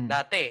Mm-hmm.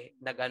 dati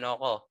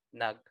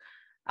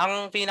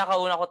ang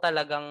pinakauna ko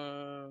talagang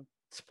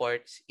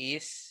sports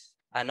is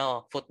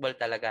football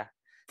talaga.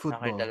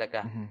 Soccer Football. talaga.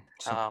 Mm-hmm.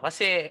 Oo, Soccer.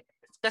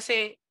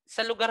 kasi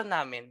sa lugar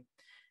namin,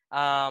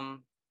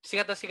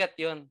 sikat na sikat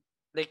 'yun.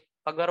 Like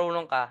pag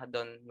marunong ka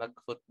doon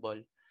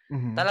mag-football,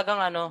 Mm-hmm. talagang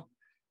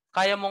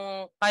kaya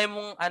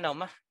mong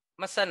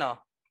mas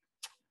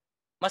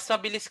mas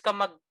mabilis ka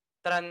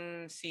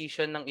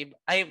mag-transition ng iba.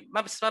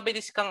 Mas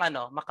mabilis kang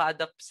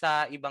maka-adapt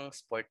sa ibang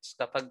sports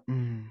kapag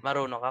Mm-hmm.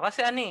 marunong ka.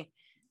 Kasi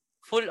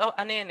full of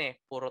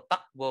puro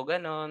takbo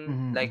ganon,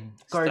 Mm-hmm. like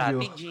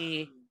Cardio.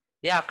 strategy.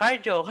 Yeah,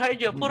 cardio,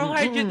 puro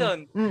cardio Mm-hmm. doon.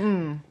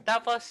 Mm-hmm.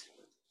 Tapos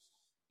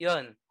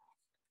 'yun.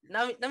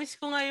 Na-miss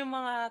ko nga yung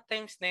mga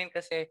times na yun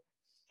kasi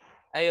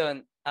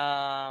ayun,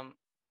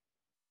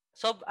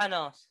 so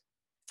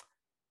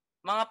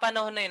mga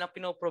panahon na yun ang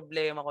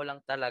pinoproblema ko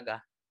lang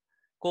talaga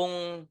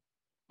kung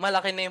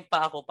malaki na yung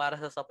paa ko para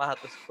sa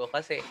sapatos ko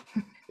kasi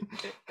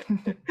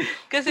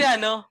kasi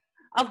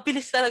ang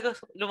bilis talaga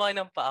lumaki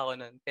ng paa ko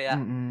nun. Kaya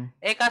Mm-hmm.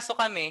 kaso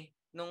kami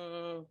nung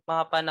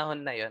mga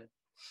panahon na yun,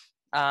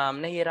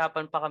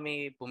 nahihirapan pa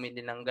kami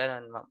bumili ng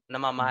ganun.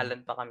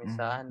 Namamahalan pa kami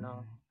sa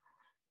Mm-hmm.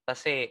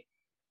 kasi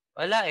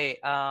wala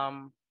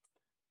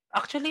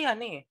actually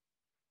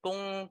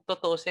kung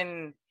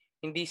tutuusin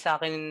hindi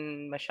sa akin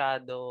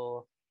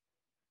masyado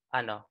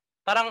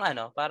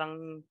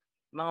parang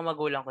mga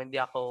magulang ko hindi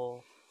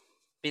ako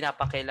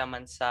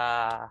pinapakialaman sa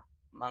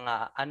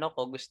mga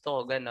ko, gusto ko,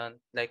 ganon.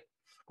 Like,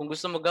 kung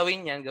gusto mo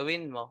gawin yan,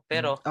 gawin mo. Mm-hmm.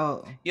 Pero,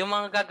 Oh. yung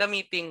mga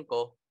gagamitin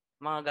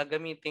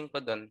ko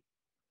doon,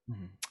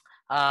 Mm-hmm.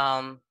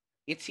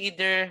 it's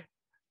either,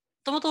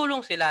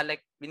 tumutulong sila,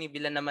 like,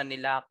 binibilan naman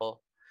nila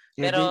ako.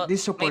 Yeah, Pero, they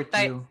may support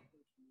type, you.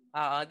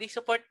 they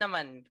support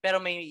naman,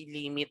 pero may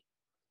limit,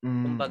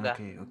 kumbaga.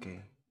 Okay, okay.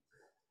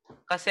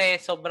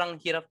 Kasi, sobrang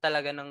hirap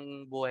talaga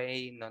ng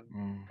buhay nun.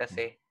 Mm-hmm.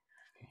 Kasi,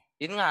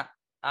 yun nga,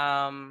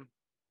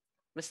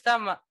 basta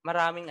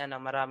maraming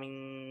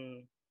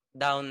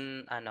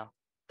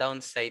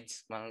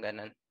downsides, mga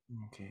ganun.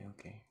 Okay,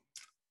 okay.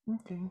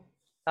 Okay.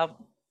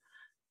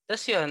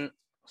 Tapos yun,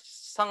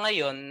 sa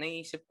ngayon,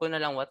 naisip ko na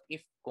lang what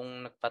if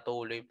kung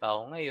nagpatuloy pa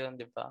ako ngayon,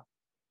 di ba?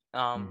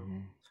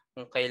 Mhm.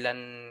 Kung kailan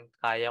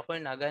kaya ko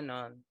na,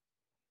 gano'n.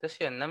 Tapos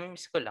yun,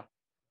 namimiss ko lang.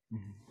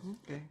 Mhm.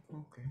 Okay,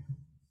 okay.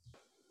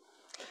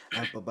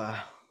 Ano pa ba?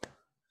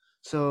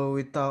 So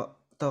we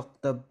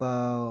talked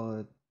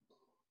about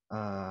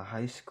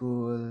high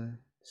school,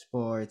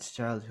 sports,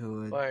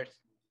 childhood. Or Ano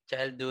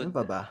pa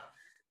childhood, ba?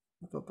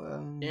 Ano pa ba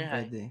ang junior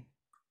high. pwede?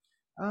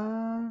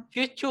 Ah,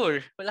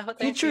 Future. Wala ko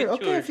tayong future.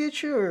 Okay, future.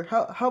 future.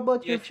 How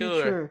about your Future.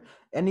 future?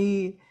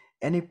 Any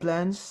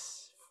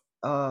plans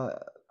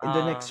in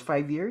the next Um,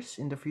 5 years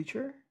in the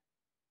future?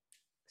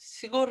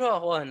 siguro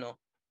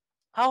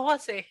ako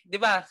kasi, di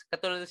ba,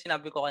 katulad ng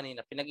sinabi ko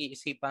kanina,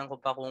 pinag-iisipan ko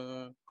pa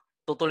kung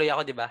tutuloy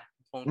ako, di ba?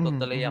 Kung Mhm,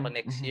 tutuloy ako mhm,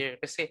 next mhm, year.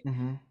 Kasi,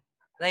 mhm.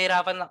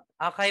 nahirapan na,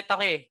 kahit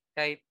ako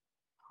kahit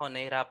ako,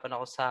 nahirapan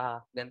ako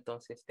sa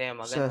ganitong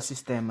sistema, Sa ganon.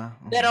 sistema.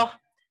 Mhm. Pero,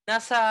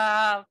 nasa,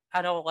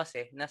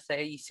 nasa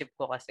isip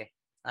ko kasi,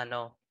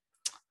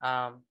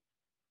 um,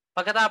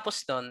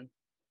 pagkatapos nun,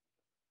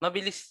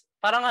 mabilis,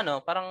 parang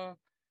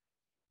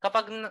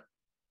kapag,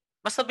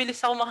 mas mabilis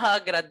ako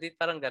makagraduate,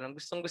 parang ganon.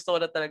 Gustong gusto ko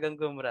na talagang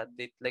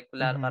gumraduate. Like,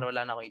 Mhm, para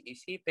wala na akong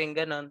iisipin,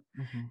 ganon.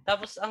 mhm,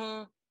 Tapos,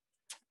 ang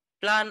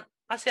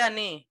kasi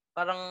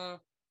parang,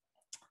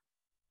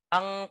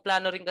 ang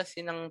plano rin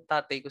kasi ng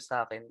tatay ko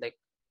sa akin, like,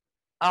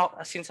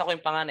 since ako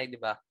yung panganay, di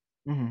ba?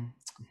 mhm,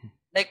 mhm,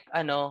 Like,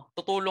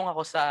 tutulong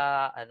ako sa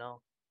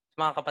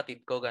mga kapatid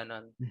ko,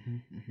 ganon.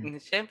 mhm, mhm.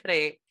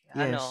 Siyempre,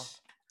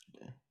 Yes.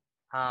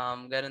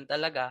 ganon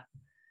talaga.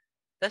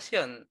 Tapos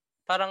yun,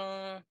 parang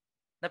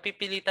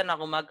napipilitan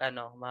ako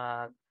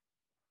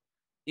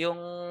yung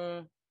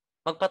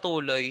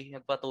magpatuloy,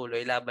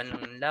 laban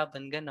lang ng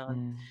laban,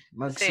 ganon.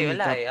 Kasi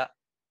wala Magsumikap.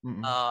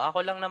 Mm.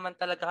 ako lang naman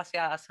talaga kasi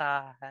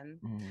aasahan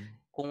Mm.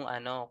 kung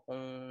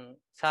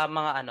sa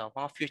mga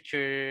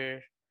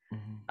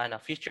Mhm.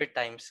 future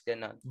times,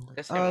 ganon.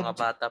 Okay. Kasi mga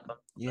bata pa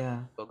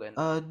Yeah. kapatid ko, ganon.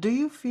 Do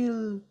you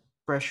feel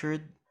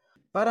pressured?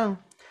 Parang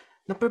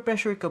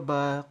nape-pressure ka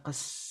ba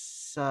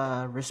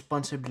sa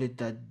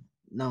responsibilidad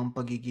ng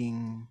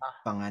pagiging Ah,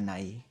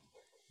 panganay?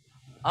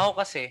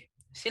 ako kasi,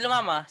 sila,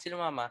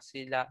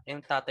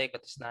 yung tatay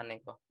ko, tapos nanay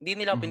ko, hindi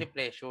nila ako Mhm.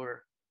 pinipressure.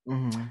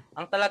 Mhm.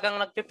 Ang talagang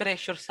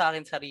nagpe-pressure sa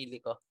akin, sarili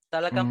ko.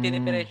 Talagang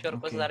pinipressure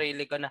ko Okay. sa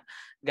sarili ko na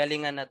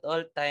galingan at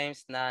all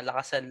times, na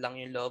lakasan lang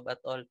yung loob at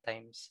all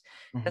times.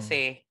 Mhm.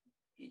 Kasi,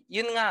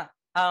 yun nga,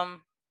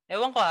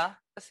 ewan ko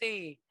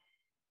kasi,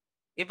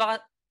 iba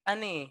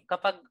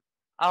kapag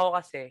ako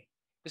kasi,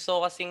 gusto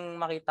ko kasing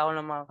makita ko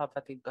ng mga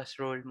kapatid ko as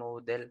role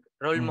model.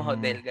 Role Mhm.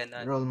 model,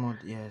 ganon. Role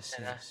model. Yes,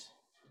 Ano. yes.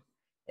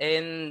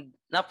 And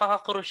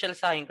napaka-crucial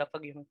sa akin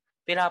kapag yung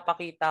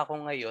pinapakita ko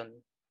ngayon,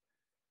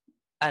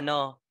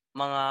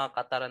 mga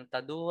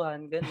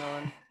katarantaduhan,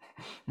 ganon.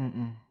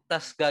 Mm.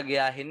 Tas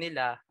gagayahin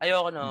nila.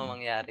 Ayoko Mm. naman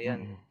mangyari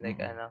yun. Mm. Like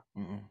Mm.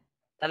 Mm.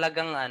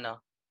 talagang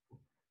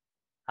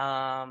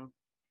um,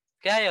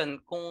 kaya yun,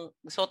 kung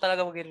gusto ko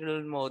talaga maging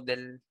role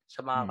model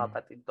sa mga Mm.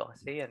 kapatid ko,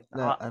 kasi yun,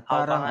 ako pa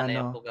Parang nga na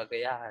yung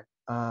gagayahan.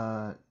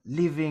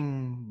 living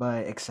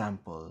by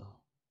example.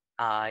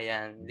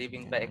 Yan,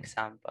 living by Ganun.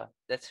 example.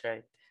 That's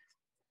right.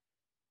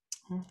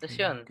 Tapos Okay,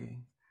 yun, okay.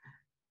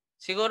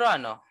 siguro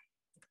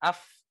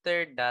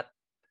after that,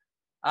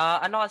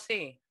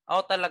 ako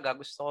talaga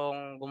gusto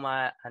kong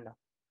mag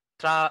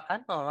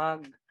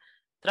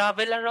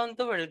travel around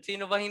the world.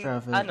 Sino ba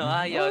Travel.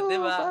 ayaw, 'di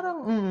ba? Parang,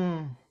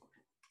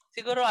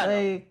 Siguro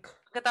like,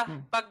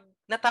 mm, pag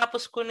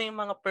natapos ko na yung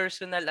mga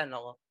personal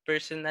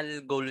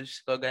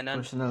goals ko, ganun.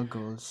 personal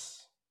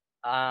goals.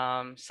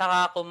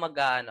 Saka ako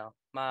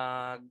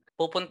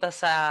magpupunta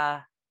sa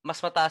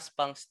mas mataas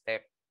pang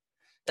step.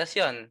 Tapos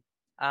yun,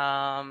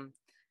 um,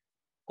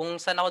 kung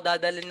saan ako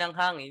dadalhin ng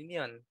hangin,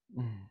 yun.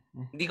 Mm,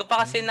 Hindi ko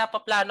pa okay. kasi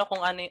napaplano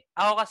kung ano.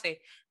 Ako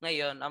kasi,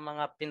 ngayon, ang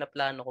mga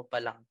pinaplano ko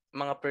pa lang,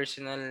 mga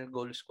personal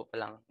goals ko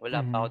pa lang.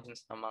 Wala pa Mm, ako dun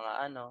sa mga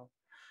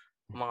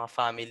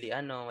family,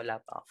 wala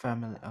pa ako.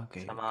 family.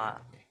 Okay, Sa okay,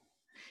 okay.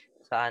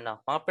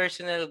 mga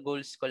personal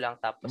goals ko lang,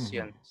 tapos Mm-hmm.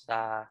 yun,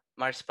 sa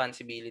mga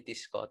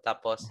responsibilities ko.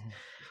 Tapos, Mm-hmm.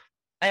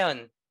 ayun,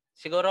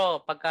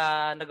 siguro,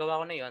 pagka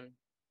nagawa ko na yun,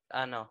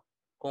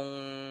 kung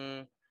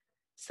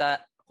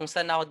kung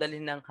saan ako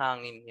dalhin ng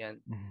hangin, yun.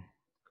 Mm-hmm.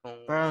 Kung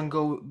Parang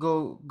go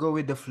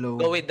with the go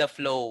flow. with the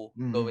flow.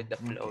 Go Mm-hmm. with the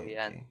flow, Okay,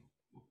 yan. okay.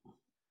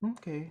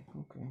 Okay,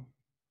 okay.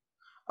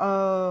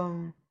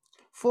 Um,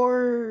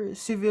 for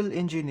civil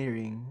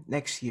engineering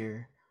next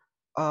year,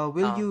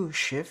 will Ah, you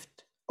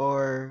shift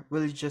or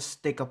will you just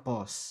take a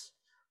pause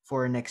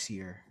for next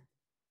year?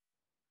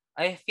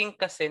 I think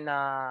kasi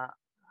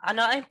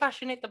I'm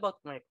passionate about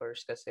my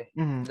course kasi.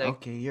 Mm, Like,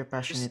 okay, you're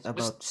passionate gust,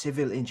 about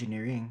civil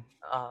engineering.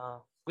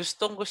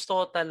 gustong-gusto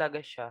ko talaga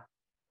siya.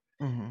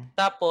 Mm-hmm.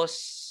 Tapos,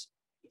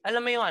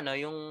 alam mo yung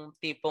yung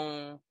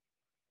tipong,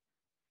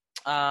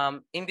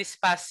 in these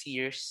past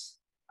years,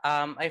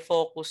 I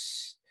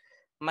focus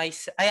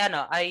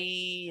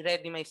I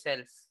ready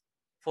myself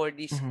for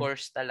this Mm-hmm.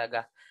 course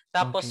talaga.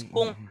 Tapos, Okay.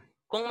 Mm-hmm.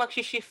 kung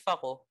magshi-shift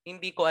ako,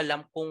 hindi ko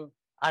alam kung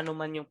ano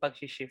man yung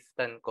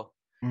pag-shiftan ko.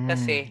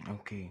 Kasi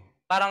Okay.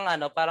 parang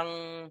parang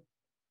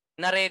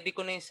na-ready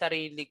ko na yung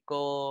sarili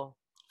ko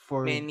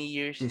For many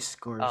years. this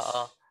Oo. course.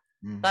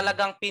 Mm-hmm.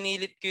 Talagang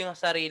pinilit ko yung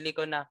sarili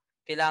ko na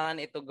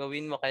kailangan ito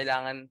gawin mo,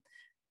 kailangan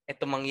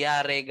ito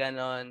mangyari,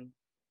 ganon.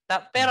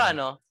 Pero Mm-hmm.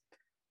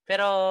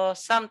 pero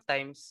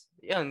sometimes,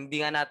 yun, hindi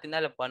nga natin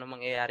alam kung ano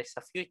mangyayari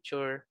sa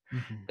future,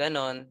 Mm-hmm.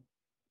 ganon.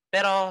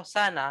 Pero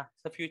sana,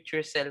 sa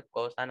future self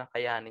ko, sana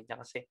kayanin niya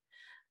kasi,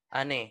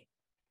 ano eh,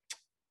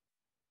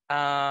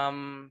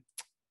 um,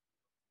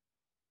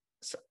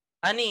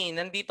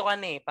 nandito ka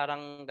na eh,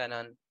 parang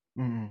ganon.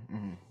 Mm-hmm.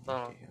 Mm-hmm. So,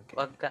 Okay, okay.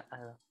 wag ka,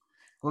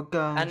 Huwag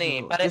kang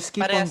just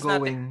keep on parehas natin,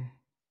 going.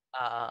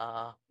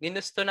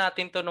 ginusto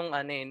natin to nung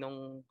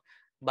nung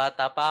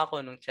bata pa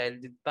ako, nung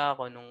childhood pa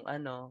ako,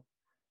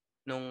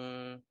 nung,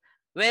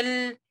 well,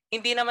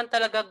 hindi naman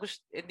talaga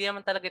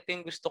ito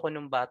yung gusto ko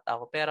nung bata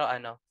ako, pero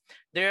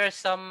there are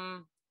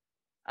some,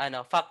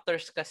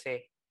 factors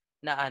kasi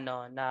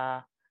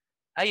na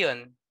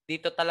ayun,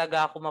 dito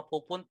talaga ako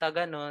mapupunta,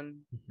 ganon,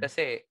 Mm-hmm.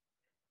 kasi,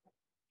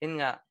 yun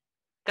nga,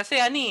 kasi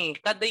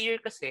kada year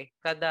kasi,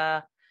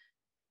 kada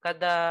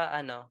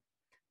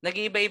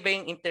nag-iiba-iba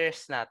yung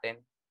interest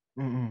natin,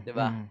 Mm-hmm. 'di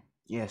ba? Mm-hmm.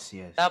 Yes,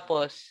 yes.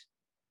 Tapos,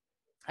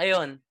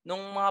 ayun, nung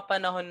mga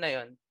panahon na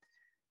yon,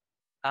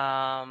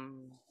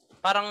 um,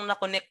 parang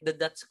na-connect the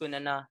dots ko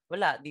na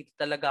wala, dito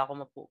talaga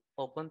ako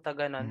mapupunta,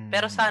 ganon.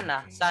 Pero Okay.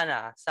 sana,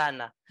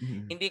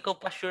 Mm-hmm. hindi ko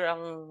pa sure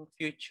ang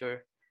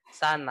future.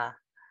 Sana,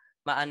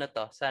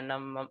 sana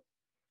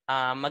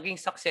maging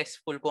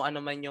successful kung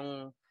ano man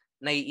yung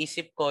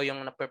naiisip ko,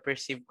 yung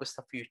na-perceive ko sa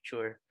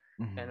future.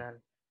 Mm-hmm. Ganon.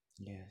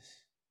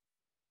 Yes.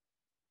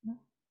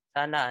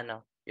 Sana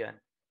yun.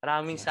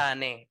 Maraming Yeah.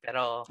 sana eh.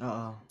 Pero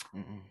Oo.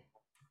 Mm-mm.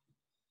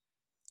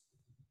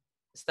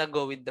 basta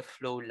go with the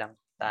flow lang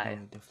Go tayo.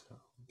 with the flow.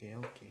 Okay,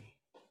 okay.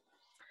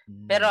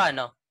 Pero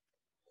Mm.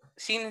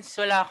 since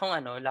wala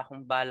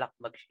akong balak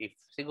mag-shift,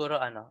 siguro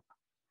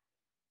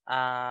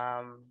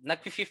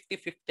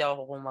nag-50-50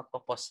 ako kung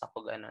magpo-post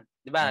ako, ganun.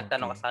 Di ba,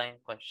 nagtanong ka Okay. sa akin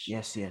kung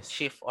Yes, yes.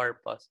 shift or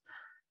post.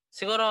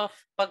 Siguro,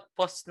 pag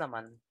post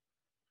naman,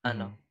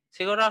 Mm-hmm.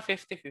 siguro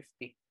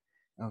 50-50.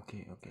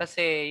 Okay, okay.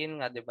 Kasi, yun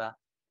nga, di ba,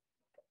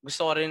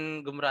 gusto ko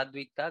rin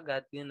gumraduate ka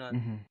agad, yun.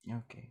 Mm-hmm.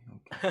 Okay,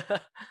 okay.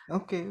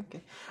 Okay,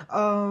 okay.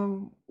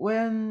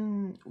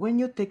 When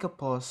you take a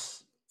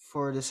pause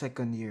for the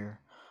second year,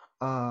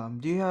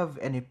 do you have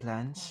any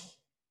plans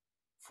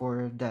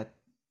for that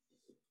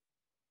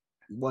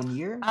 1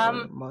 year or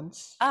um,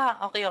 months?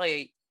 okay,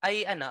 okay.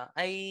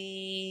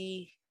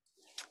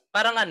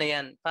 Parang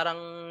yan, parang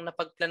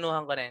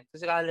napagplanuhan ko na yun.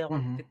 Kasi kala kung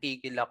Mm-hmm.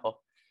 titigil ako.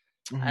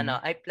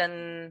 Mm-hmm. I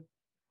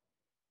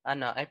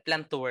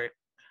plan to work.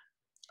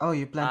 Oh,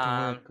 you plan to Um,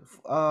 work.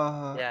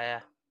 yeah,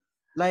 yeah.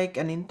 Like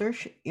an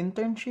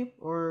internship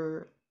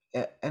or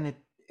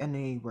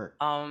any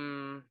work?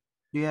 Um,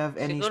 Do you have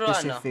any siguro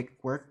specific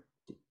work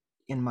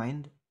in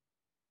mind?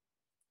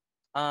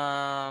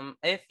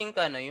 I think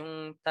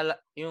yung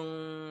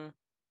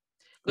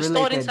gusto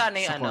ko rin Related sana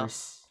sa yung course.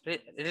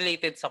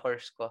 related sa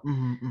course ko.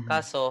 Mm-hmm, mm-hmm.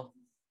 Kaso,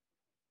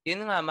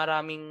 yun nga,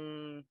 maraming,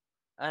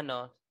 ano,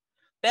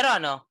 pero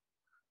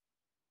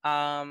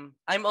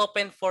I'm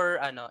open for,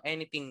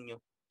 anything new.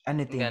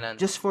 Anything. Ganon.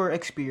 Just for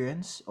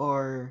experience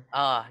or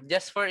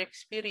Just for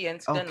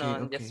experience, okay,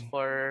 ganon. Just okay.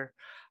 for,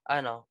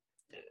 ano.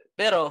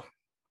 Pero,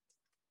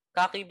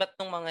 kakibat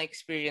ng mga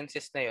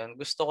experiences na yon,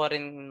 gusto ko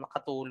rin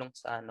makatulong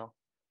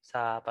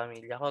sa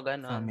pamilya ko,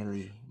 ganon.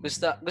 Family.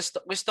 Gusto, Mm-hmm. gusto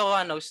ko,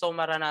 gusto ko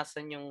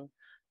maranasan yung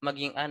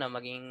maging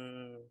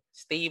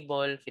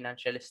stable,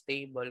 financially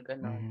stable,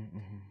 ganon. Mm-hmm,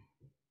 mm-hmm.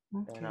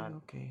 Okay, Ganon.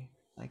 okay.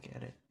 I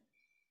get it.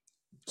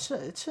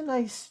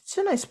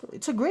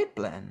 It's a great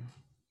plan.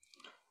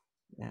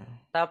 Yeah.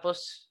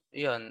 Tapos,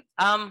 yun.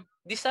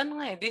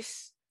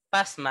 This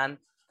past month,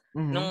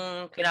 Mm-hmm. nung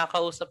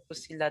kinakausap ko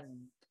sila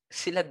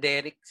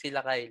Derek,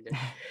 sila Kyler.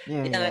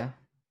 Yeah, Yan, yeah.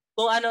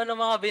 kung ano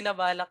mga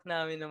binabalak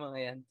namin ng mga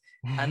yan.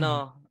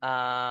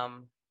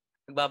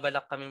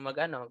 Nagbabalak kami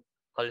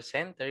call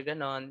center,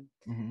 ganon.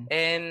 Mm-hmm.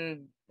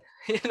 And,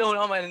 you know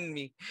naman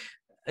me.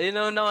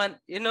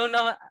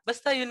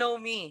 Basta you know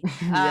me.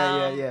 Yeah,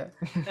 yeah, yeah.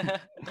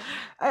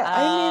 I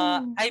Uh,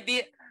 mean, I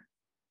did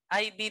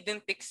I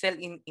didn't excel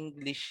in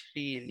English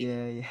really.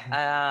 yeah, yeah.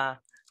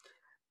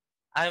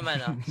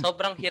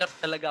 Sobrang hirap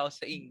talaga ako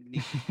sa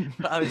English.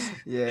 Promise.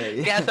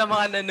 Yeah, Kaya yeah. sa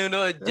mga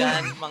nanonood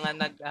diyan,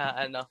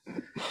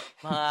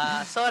 mga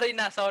sorry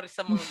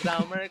sa mga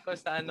grammar ko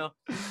sa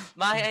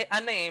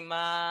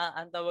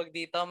ang tawag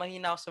dito,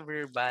 mahina ako sa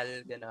verbal,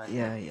 gano'n.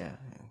 Yeah, yeah.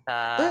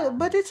 Sa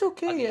But it's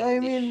okay. I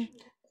mean,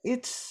 pag-English.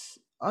 it's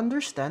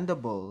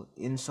understandable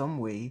in some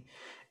way,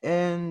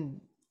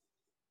 and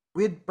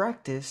with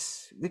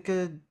practice, we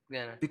could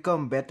Gano'n.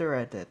 become better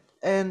at it.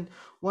 And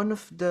one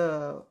of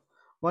the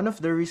one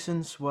of the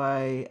reasons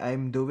why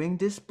I'm doing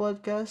this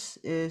podcast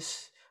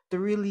is to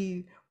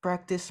really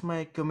practice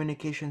my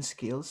communication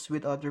skills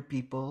with other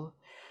people,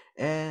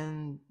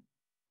 and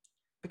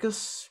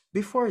because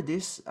before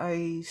this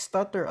I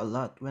stutter a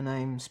lot when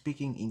I'm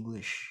speaking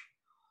English.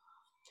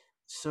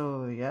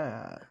 So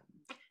yeah,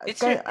 I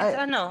It's kind it's I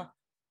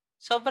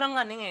sobrang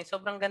ano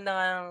sobrang ganda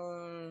ng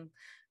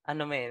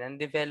ano mo ng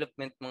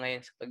development mo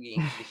ngayon sa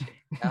pag-i-English eh.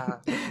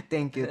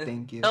 Thank you,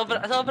 thank you,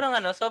 Sobrang thank you. sobrang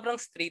sobrang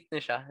straight na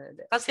siya.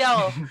 Kasi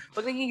ako,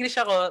 pag nag-English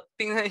ako,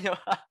 tingnan niyo,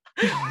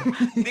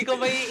 hindi ko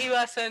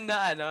maiiwasan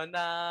na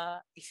na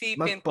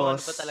isipin kung ano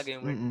ba talaga Mag-pause.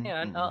 yung word Mm, na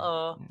yun. mm. Oo,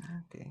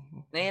 Okay.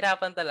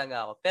 nahihirapan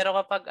talaga ako. Pero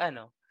kapag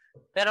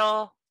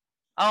pero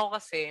ako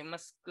kasi,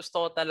 mas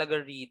gusto ko talaga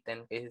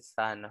written kaysa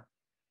sa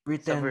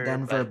Written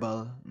than verbal. verbal.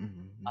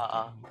 Mm,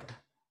 Oo. okay.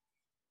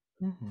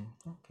 Mm-hmm.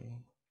 Okay.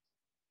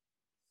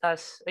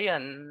 Tas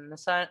ayan,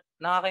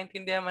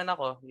 nakakaintindi naman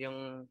ako,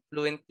 yung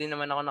fluently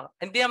naman ako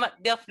hindi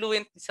ako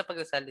fluently sa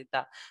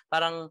pagsasalita.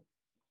 Parang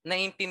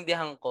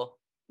naiintindihan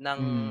ko ng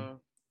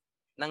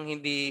Mm.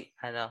 hindi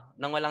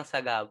nang walang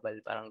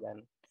sagabal, parang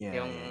gano'n. Yeah,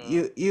 Yung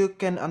yeah. You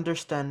can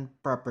understand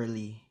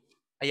properly.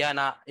 ayan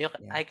Yeah.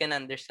 I can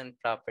understand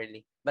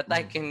properly. But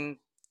Mm.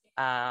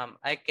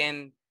 I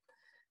can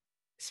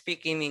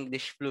speak in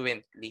English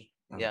fluently.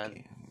 Yan.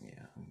 Okay.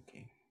 Yeah.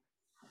 Okay.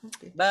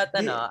 Okay. But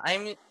The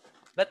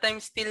I'm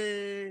still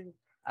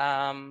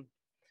um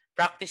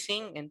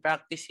practicing and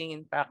practicing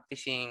and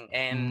practicing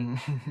mm,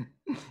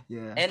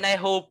 yeah. and I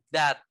hope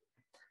that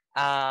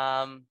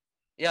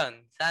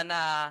yun, sana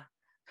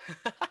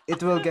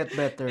It will get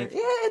better. if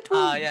Yeah, it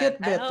will yan. get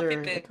I hope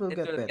better. It will it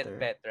get will get better.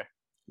 better.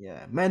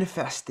 Yeah,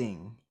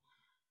 manifesting.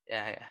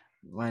 Yeah, yeah.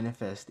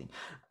 Manifesting.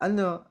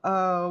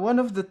 One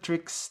of the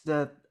tricks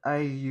that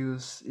I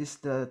use is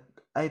that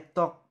I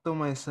talk to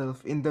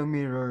myself in the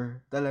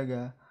mirror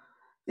talaga.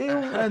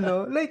 Yung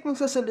like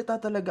magsasalita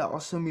talaga ako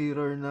sa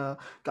mirror na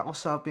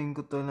kausapin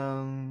ko to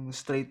ng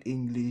straight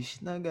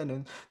English na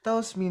ganun.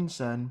 Tapos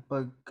minsan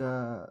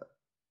pagka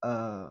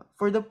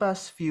for the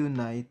past few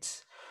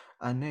nights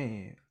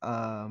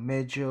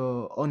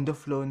medyo on the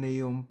flow na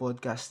yung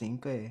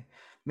podcasting ko eh.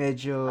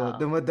 Medyo Oo.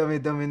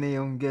 dumadami-dami na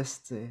yung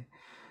guests eh.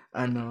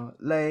 Mm.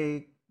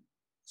 Like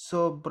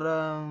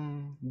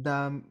sobrang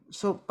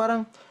so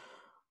parang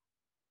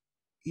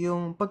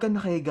yung pagka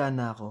nakahiga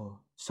na ako,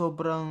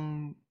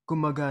 sobrang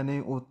gumagana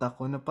yung utak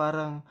ko na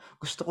parang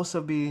gusto ko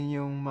sabihin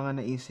yung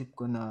mga naisip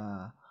ko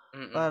na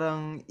Mm.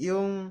 parang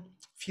yung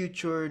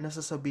future na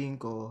sasabihin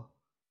ko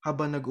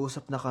habang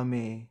nag-uusap na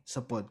kami sa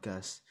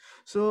podcast.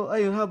 So,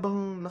 ayun,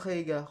 habang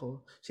nakahiga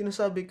ako,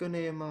 sinasabi ko na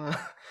yung mga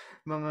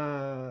mga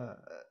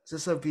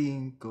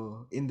sasabihin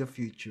ko in the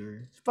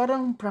future.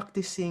 Parang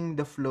practicing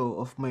the flow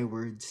of my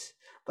words.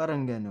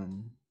 Parang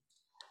ganun.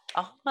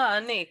 Ako nga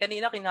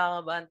kanina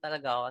kinakabahan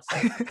talaga ako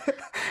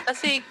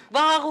kasi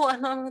baka kung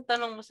ano ang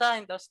tanong mo sa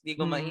akin tapos di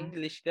ko Mm.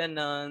 ma-English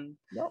gano'n.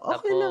 No,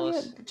 okay lang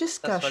yan. Tapos Just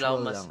wala akong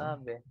casual lang.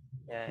 masabi.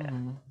 Yeah, yeah.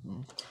 Mhm,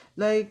 mm.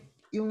 Like,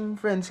 yung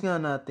friends nga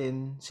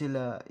natin,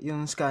 sila,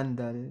 yung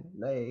scandal,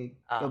 like,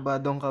 Ah,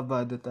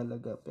 kabadong-kabado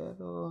talaga.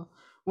 Pero,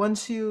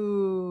 once you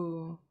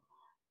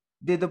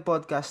did the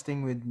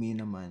podcasting with me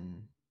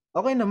naman,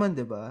 okay naman,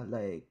 di ba?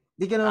 Like,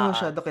 di ka naman ah.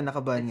 masyado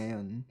kinakabahan It's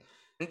ngayon.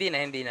 hindi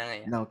na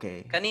ngayon. Na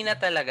okay. Kanina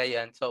talaga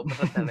 'yon,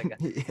 sobra talaga.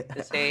 Yeah.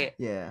 Kasi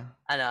Yeah.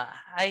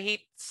 I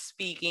hate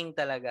speaking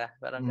talaga,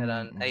 parang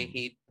gano'n. I Mm-mm.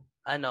 hate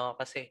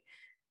kasi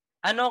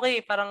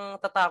parang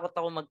tatakot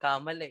ako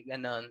magkamali,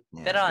 gano'n.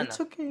 Yeah, Pero that's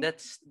okay.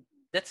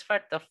 that's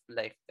part of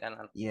life,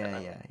 gano'n, Yeah,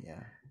 gano'n. yeah,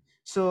 yeah.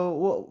 So,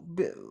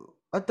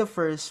 at the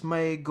first,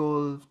 my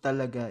goal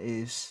talaga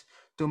is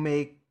to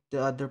make the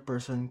other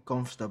person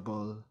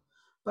comfortable.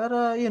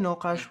 Para,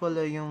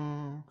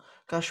 Mm,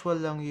 casual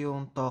lang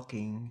yung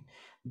talking.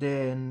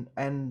 And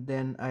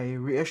then I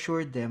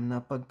reassure them na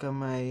pagka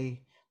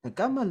may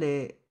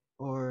nagkamali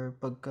or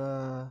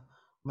pagka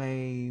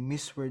may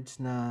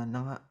miswords na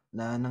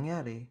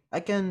nangyari,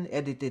 I can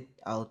edit it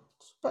out.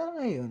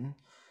 Parang ngayon.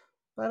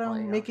 Parang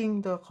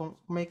okey yun.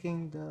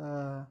 making the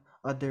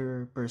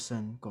other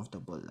person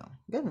comfortable lang,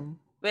 gano'n.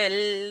 Well,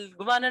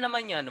 gumana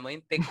naman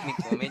yung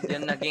technique mo.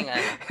 Medyo naging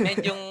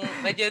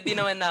medyo di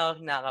naman na ako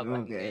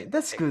kinakabahan Okay, ngayon.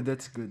 that's Like, good,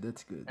 that's good,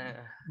 that's good.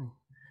 ah, Hmm,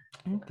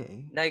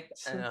 okay. like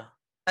So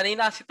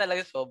kanina kasi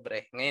talaga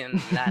sobra, ngayon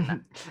wala na.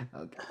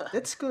 okay,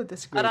 that's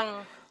great.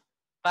 Parang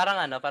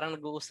parang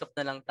nag-uusap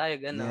na lang tayo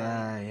gano'n.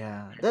 Yeah,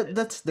 yeah.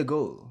 That's the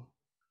goal.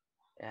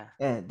 Yeah,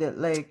 Yeah, that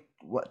like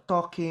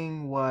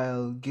talking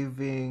while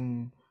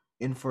giving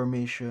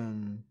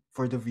information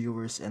for the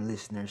viewers and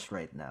listeners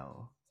right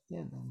now.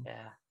 Yeah.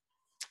 yeah.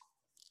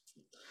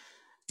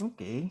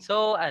 Okay.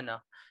 So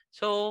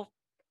so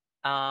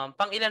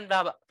pang-ilan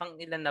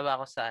na ba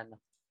ako sa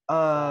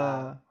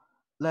Uh,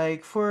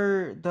 like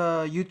for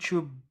the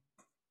YouTube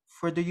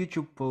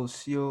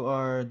post, you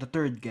are the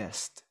third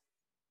guest.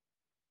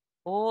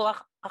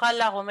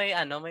 akala ko may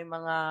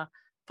mga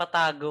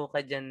patago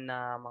ka diyan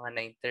na mga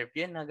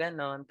na-interview na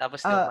gano'n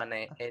tapos di mo pa Ah,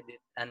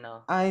 na-edit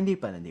hindi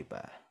pa.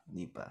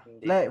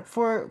 hindi Like pa.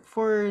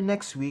 for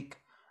next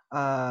week,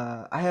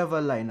 I have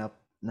a lineup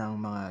ng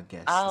mga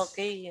guests.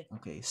 Okay.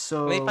 Okay, May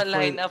so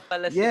pa-line up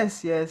pala sila.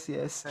 yes,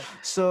 yes.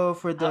 So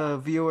for Ah, the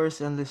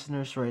viewers and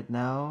listeners right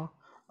now,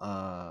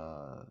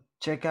 uh,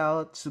 check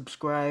out,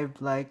 subscribe,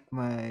 like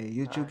my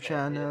YouTube Okay,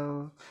 yeah.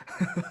 channel.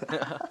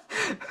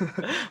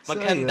 So,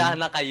 Maghanda ayun.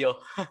 na kayo.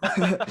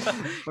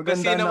 Kung Maganda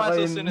sino na man kayo.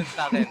 susunod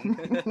sa akin.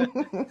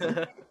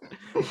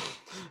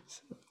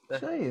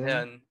 So,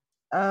 ayun.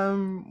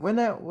 Ayun. When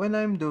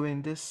I'm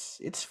doing this,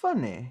 it's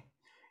fun eh.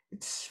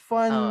 It's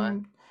Oo.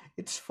 fun.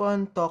 It's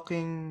fun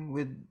talking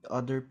with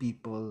other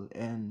people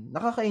and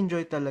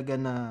nakaka-enjoy talaga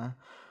na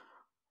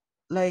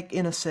like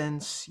in a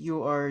sense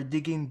you are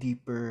digging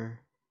deeper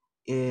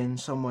in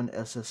someone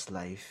else's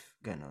life,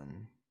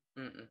 ganon.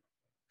 Mm.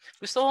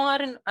 Gusto ko nga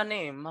rin ano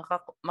eh,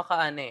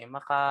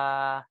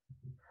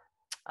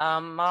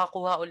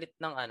 makakuha ulit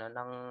ng ano,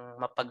 ng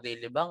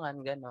mapaglilibangan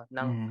gano'n,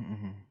 ng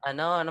Mm-hmm.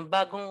 ano, ng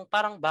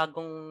parang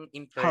bagong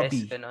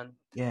interest Hobby. gano'n.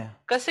 Yeah.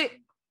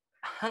 Kasi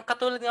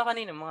katulad nga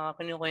kanina mga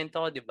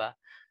kinukuwento ko 'di ba?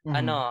 Mm-hmm.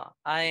 Ano,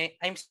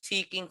 I'm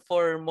seeking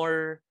for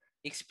more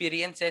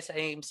experiences.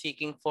 I'm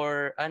seeking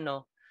for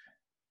ano,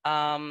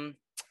 um,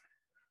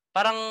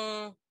 parang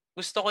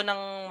gusto ko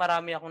ng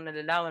marami akong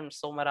nalalaman,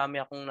 gusto ko marami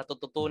akong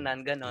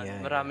natututunan gano'n, Yeah,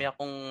 yeah. marami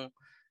akong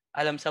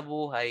alam sa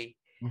buhay.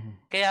 Mm-hmm.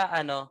 Kaya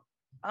ano,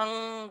 ang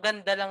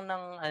ganda lang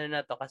ng ano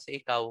na 'to kasi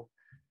ikaw,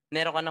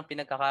 meron ka ng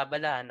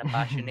pinagkakaabalahan na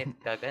passionate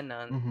ka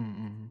gano'n.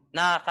 Mm-hmm.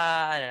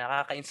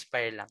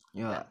 Nakaka-inspire lang,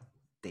 Yeah. gano'n.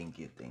 Thank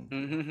you, thank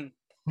you.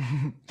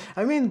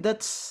 I mean,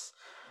 that's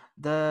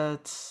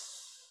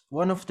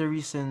one of the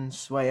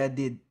reasons why I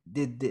did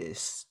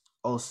this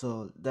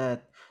also,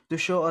 that to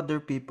show other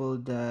people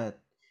that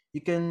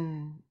you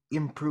can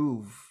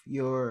improve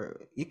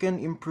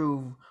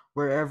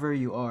wherever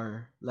you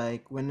are,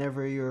 like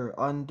whenever you're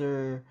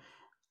under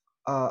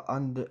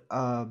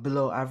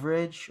below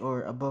average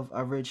or above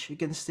average, you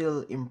can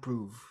still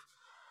improve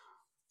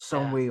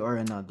some Yeah. way or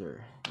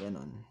another,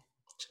 ganon.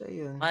 So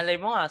yun.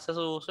 Malay mo nga sa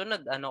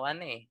susunod ano ka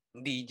na eh,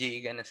 DJ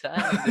ka na sa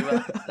ano, 'di ba?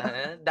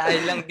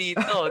 Dahil lang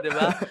dito, 'di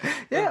ba?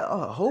 Yeah,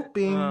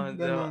 hoping, 'Di ba?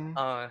 ganon.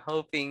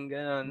 Hoping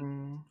gano'n.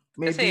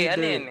 Maybe Kasi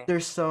ano 'yun eh,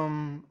 there's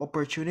some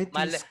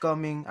mali opportunities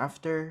coming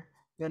after,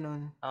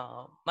 ganon.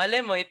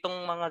 malay mo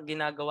itong mga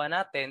ginagawa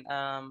natin,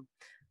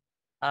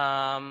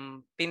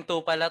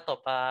 pinto pala 'to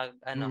 'pag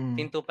ano,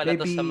 pinto pala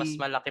 'to sa mas Maybe,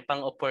 malaki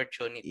pang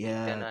opportunity,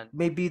 yeah, gano'n.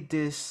 maybe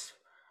this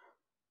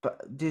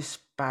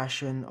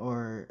passion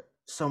or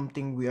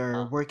something we are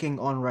Ah, working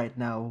on right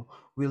now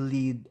will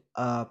lead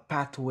a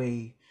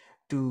pathway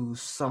to ah,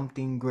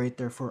 something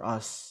greater for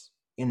us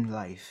in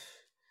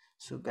life.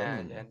 So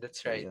ganun.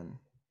 that's So right. yun.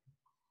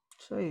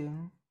 So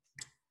yun.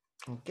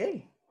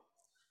 Okay.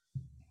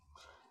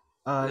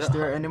 Is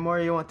there any more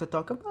you want to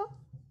talk about?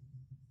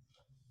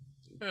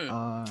 Hmm,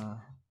 Uh,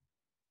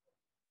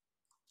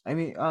 I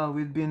mean,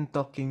 we've been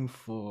talking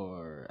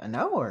for an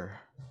hour.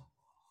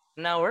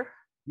 an hour?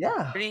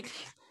 Yeah, Really?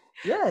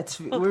 yeah.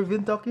 We've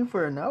been talking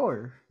for an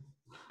hour.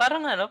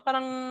 Parang ano,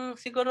 parang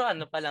siguro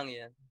ano pa lang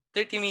 'yan,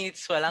 30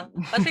 minutes pa lang.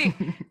 Kasi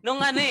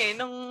nung ano eh,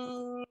 nung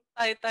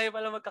tayo pa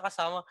lang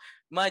magkakasama,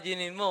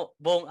 imaginin mo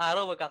buong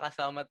araw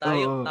magkakasama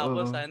tayo Oo,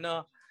 tapos oo. ano,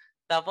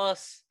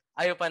 tapos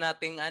ayaw pa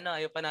nating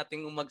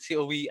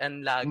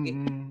magsi-uwian lagi.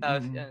 Mm,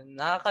 Tapos mm. 'yan,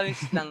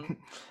 nakaka-miss lang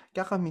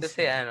Kakamiss kasi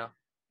lang. ano,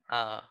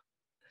 ah,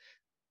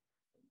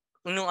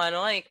 nung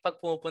ano nga eh, 'pag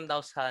pumupunta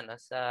ako sa ano,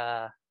 sa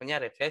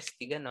kunyari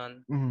festi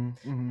gano'n, Mhm,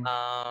 mhm,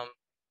 um,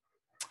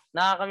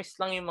 nakaka-miss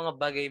lang yung mga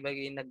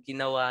bagay-bagay na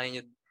ginawa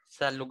niyo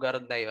sa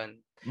lugar na yun.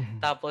 mhm.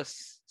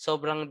 Tapos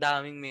sobrang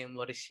daming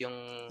memories yung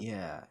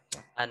Yeah,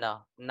 yeah.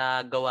 ano,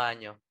 nagawa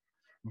niyo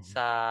Mhm,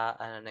 sa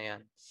ano na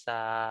yun, sa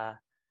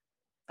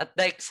at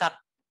the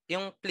exact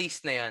yung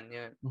place na yun,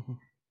 yun. mhm.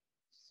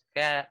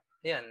 Kaya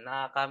yun,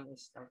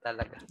 nakaka-miss lang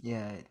talaga.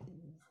 Yeah.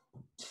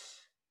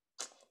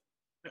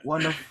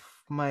 One of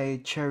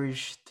my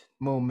cherished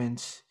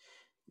moments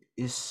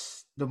is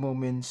the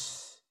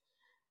moments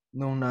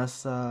nung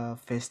nasa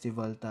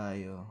festival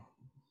tayo.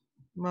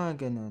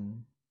 Mga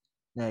ganun.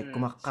 Like,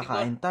 Siguro,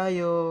 kakain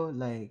tayo,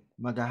 like,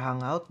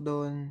 mag-hangout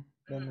doon,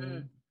 mm,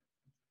 ganun.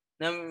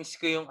 na-miss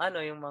ko yung ano,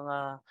 yung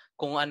mga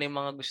kung ano yung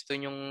mga gusto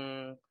nyong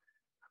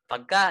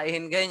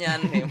pagkain,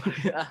 ganyan,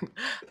 memory.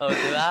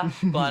 Di ba?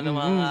 Kung ano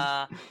Mm-mm.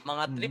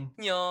 mga trip Mm-mm.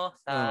 nyo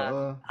sa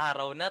Oo.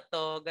 araw na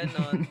to,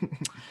 ganon.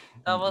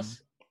 Mm-mm.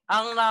 Tapos,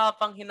 ang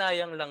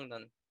nakapanghinayang lang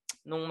nun,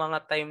 nung mga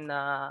time na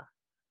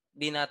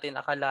di natin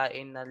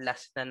akalain na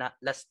last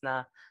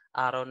na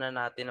araw na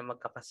natin na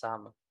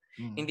magkakasama.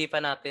 Mm. Hindi pa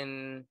natin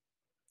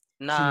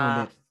na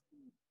Sinulit.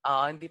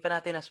 hindi pa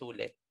natin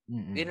nasulit.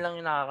 Mm-mm. Yun lang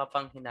yung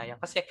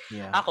nakakapanghinayang. Kasi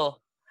Yeah.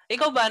 ako,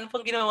 ikaw ba, ano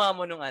pang ginawa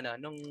mo nung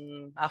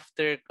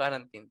after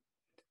quarantine?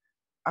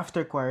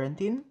 After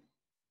quarantine?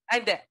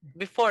 Hindi.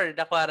 Before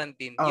the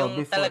quarantine. Oh, Yung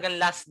before talagang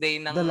last day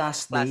the ng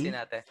last klase day,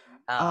 natin.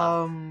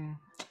 Oo. um,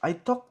 I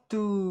talked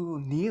to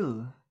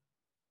Neil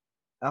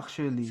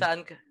actually.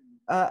 Saan ka?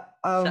 Uh,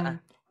 Saan? um,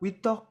 we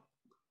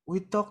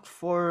talked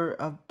for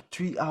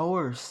 3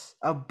 hours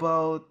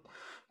about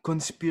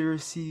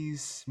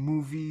conspiracies,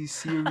 movies,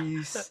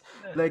 series,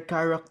 like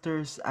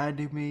characters,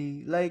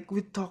 anime. Like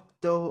we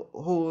talked the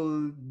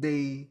whole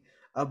day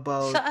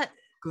about Saan?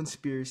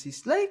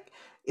 conspiracies. Like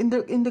in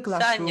the Saan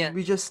classroom, yan?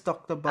 we just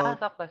talked about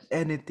Sa class.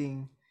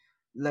 anything.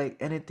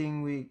 Like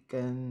anything we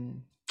can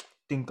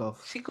think of.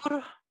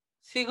 Siguro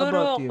How siguro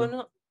about ako you?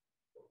 'no,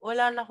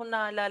 wala na akong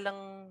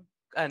naalalang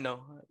ano,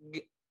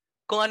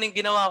 kung ano yung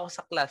ginawa ko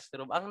sa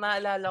classroom. Ang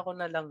naalala ko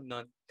na lang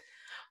nun,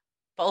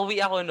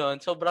 pauwi ako nun,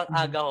 sobrang Mhm.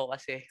 aga ko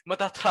kasi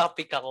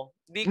mata-traffic ako.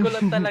 Di ko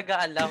lang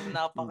talaga alam,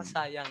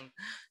 napakasayang.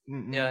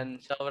 Yun,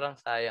 Mm-mm. sobrang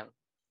sayang.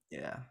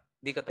 Yeah.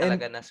 Di ko And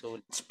talaga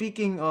nasulit.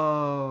 speaking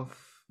of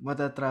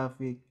mata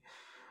traffic,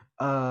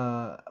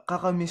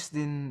 kakamiss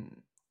din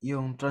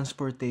yung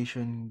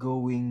transportation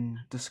going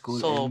to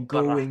school and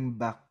Sobra, going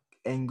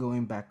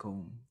back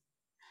home.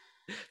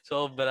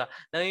 sobra.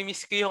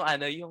 Nami-miss ko yung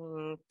ano,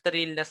 yung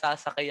thrill na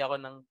sasakay ako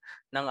ng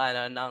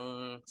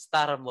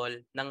Star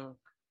Mall nang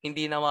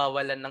hindi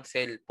nawawalan ng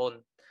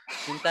cellphone.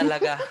 Yun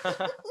talaga.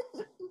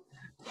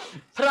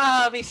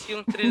 Promise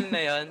yung thrill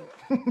na yun.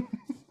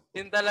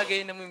 Yun talaga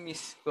yung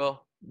nami-miss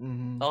ko.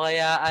 Mhm. O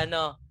kaya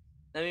ano,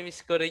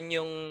 nami-miss ko rin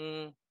yung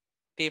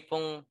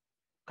tipong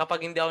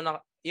kapag hindi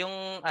ako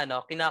yung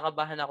ano,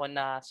 kinakabahan ako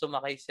na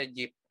sumakay sa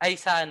jeep. Ay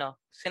sa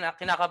ano,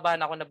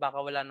 kinakabahan ako na baka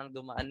wala nang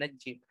dumaan na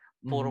jeep.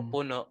 Puro Mhm.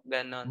 puno,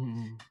 ganon.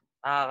 Mhm.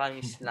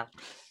 Nakakamiss lang.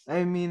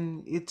 I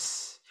mean,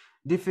 it's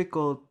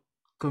difficult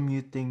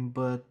commuting,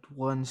 but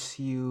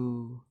once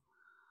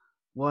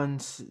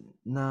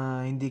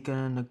na hindi ka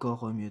na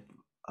nagko-commute,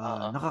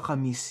 Oo,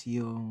 nakakamiss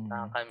yung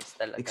nakakamiss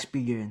talaga.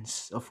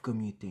 experience of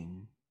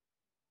commuting.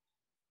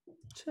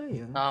 So,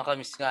 yun.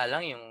 Nakakamiss nga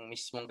lang yung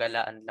mismong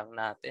galaan lang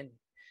natin.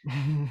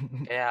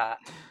 Kaya,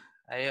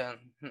 ayun.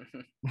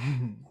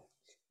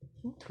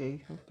 Okay,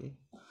 okay.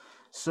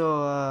 So,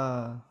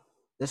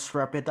 let's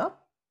wrap it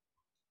up.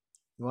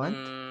 You want?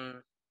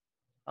 mm,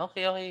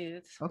 okay,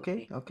 it's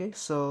Okay, okay. okay.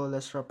 So,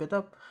 let's wrap it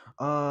up.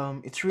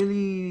 It's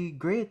really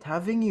great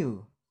having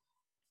you.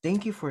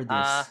 Thank you for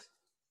Ah, this.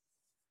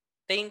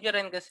 thank you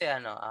rin kasi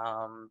ano,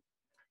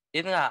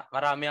 yun nga,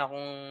 marami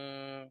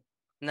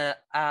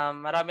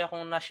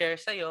akong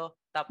na-share sa iyo,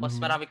 tapos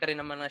Mm-hmm. marami ka rin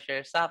naman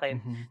na-share sa akin.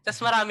 Tapos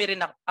Mm-hmm. marami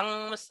rin ang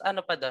mas ano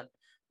pa doon,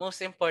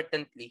 most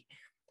importantly,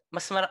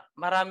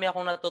 marami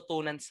akong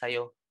natutunan sa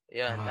iyo.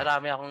 'Yun, Ah,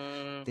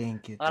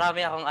 thank marami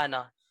you. akong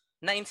ano,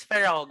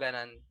 na-inspire ako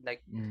ganun.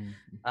 Like Mm.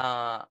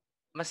 ah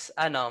mas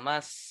ano,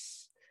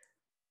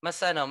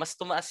 mas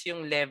tumaas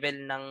yung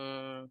level ng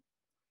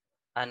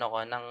ano ko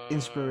ng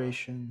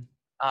Inspiration.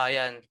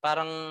 yan,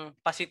 parang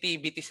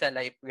positivity sa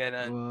life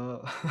ganun.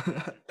 Wow.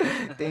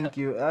 Mm. Thank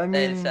you. I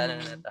Dahil sa ano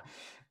mean, na 'to.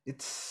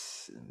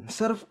 it's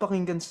sarap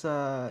pakinggan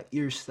sa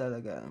ears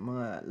talaga.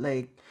 Mga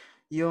like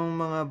yung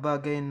mga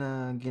bagay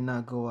na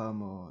ginagawa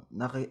mo,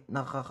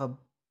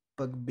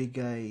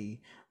 nakakapagbigay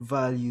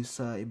value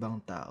sa ibang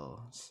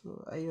tao.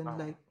 So ayun, Oo.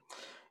 like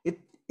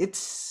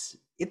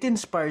it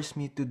inspires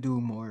me to do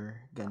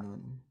more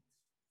ganun.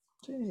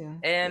 So yeah.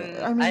 And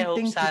I I mean, hope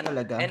thank you sana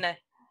talaga.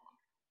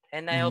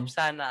 and I hope Mhm.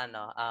 sana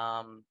ano,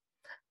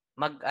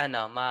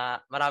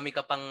 marami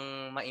ka pang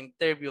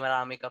ma-interview,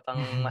 marami ka pang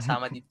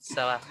masama dito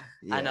sa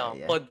Yeah,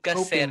 yeah. podcast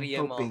Hoping,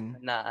 serye mo hoping.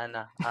 na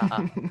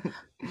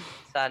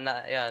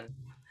sana 'yan.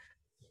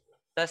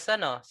 Tas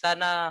ano,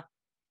 sana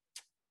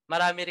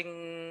marami ring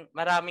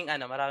marami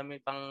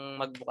pang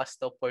magbukas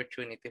na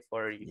opportunity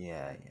for you.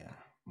 Yeah, yeah.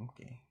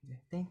 Okay.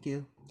 Yeah, thank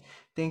you.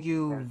 Thank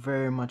you Yan.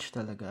 very much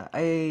talaga.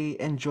 I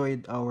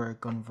enjoyed our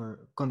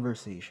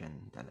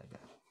conversation talaga.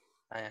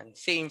 Ayan,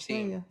 same, So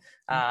same. yeah.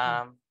 Okay.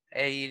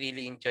 I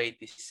really enjoyed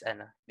this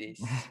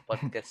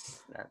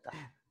podcast na 'to,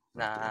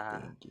 na Okay,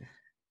 thank you.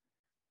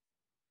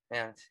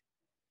 ayan.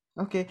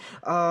 Okay.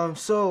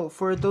 So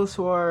for those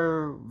who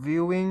are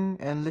viewing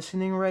and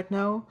listening right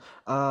now,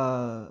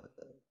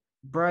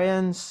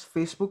 Brian's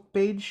Facebook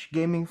page,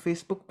 gaming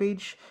Facebook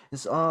page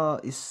is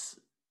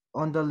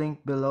on the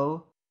link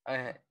below.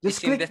 Just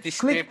It's in the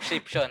click.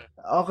 description.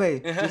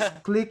 Okay,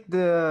 just click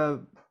the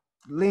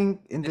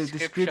link in the Description.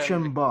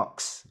 description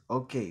box.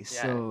 Okay, Yan.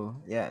 so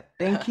yeah,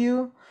 thank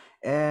you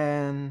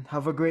and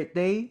have a great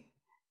day.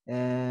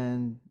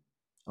 And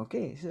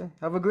okay, so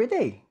have a great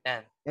day.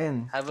 Yan.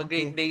 And Have a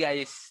great okay. day,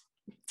 guys.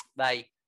 Bye.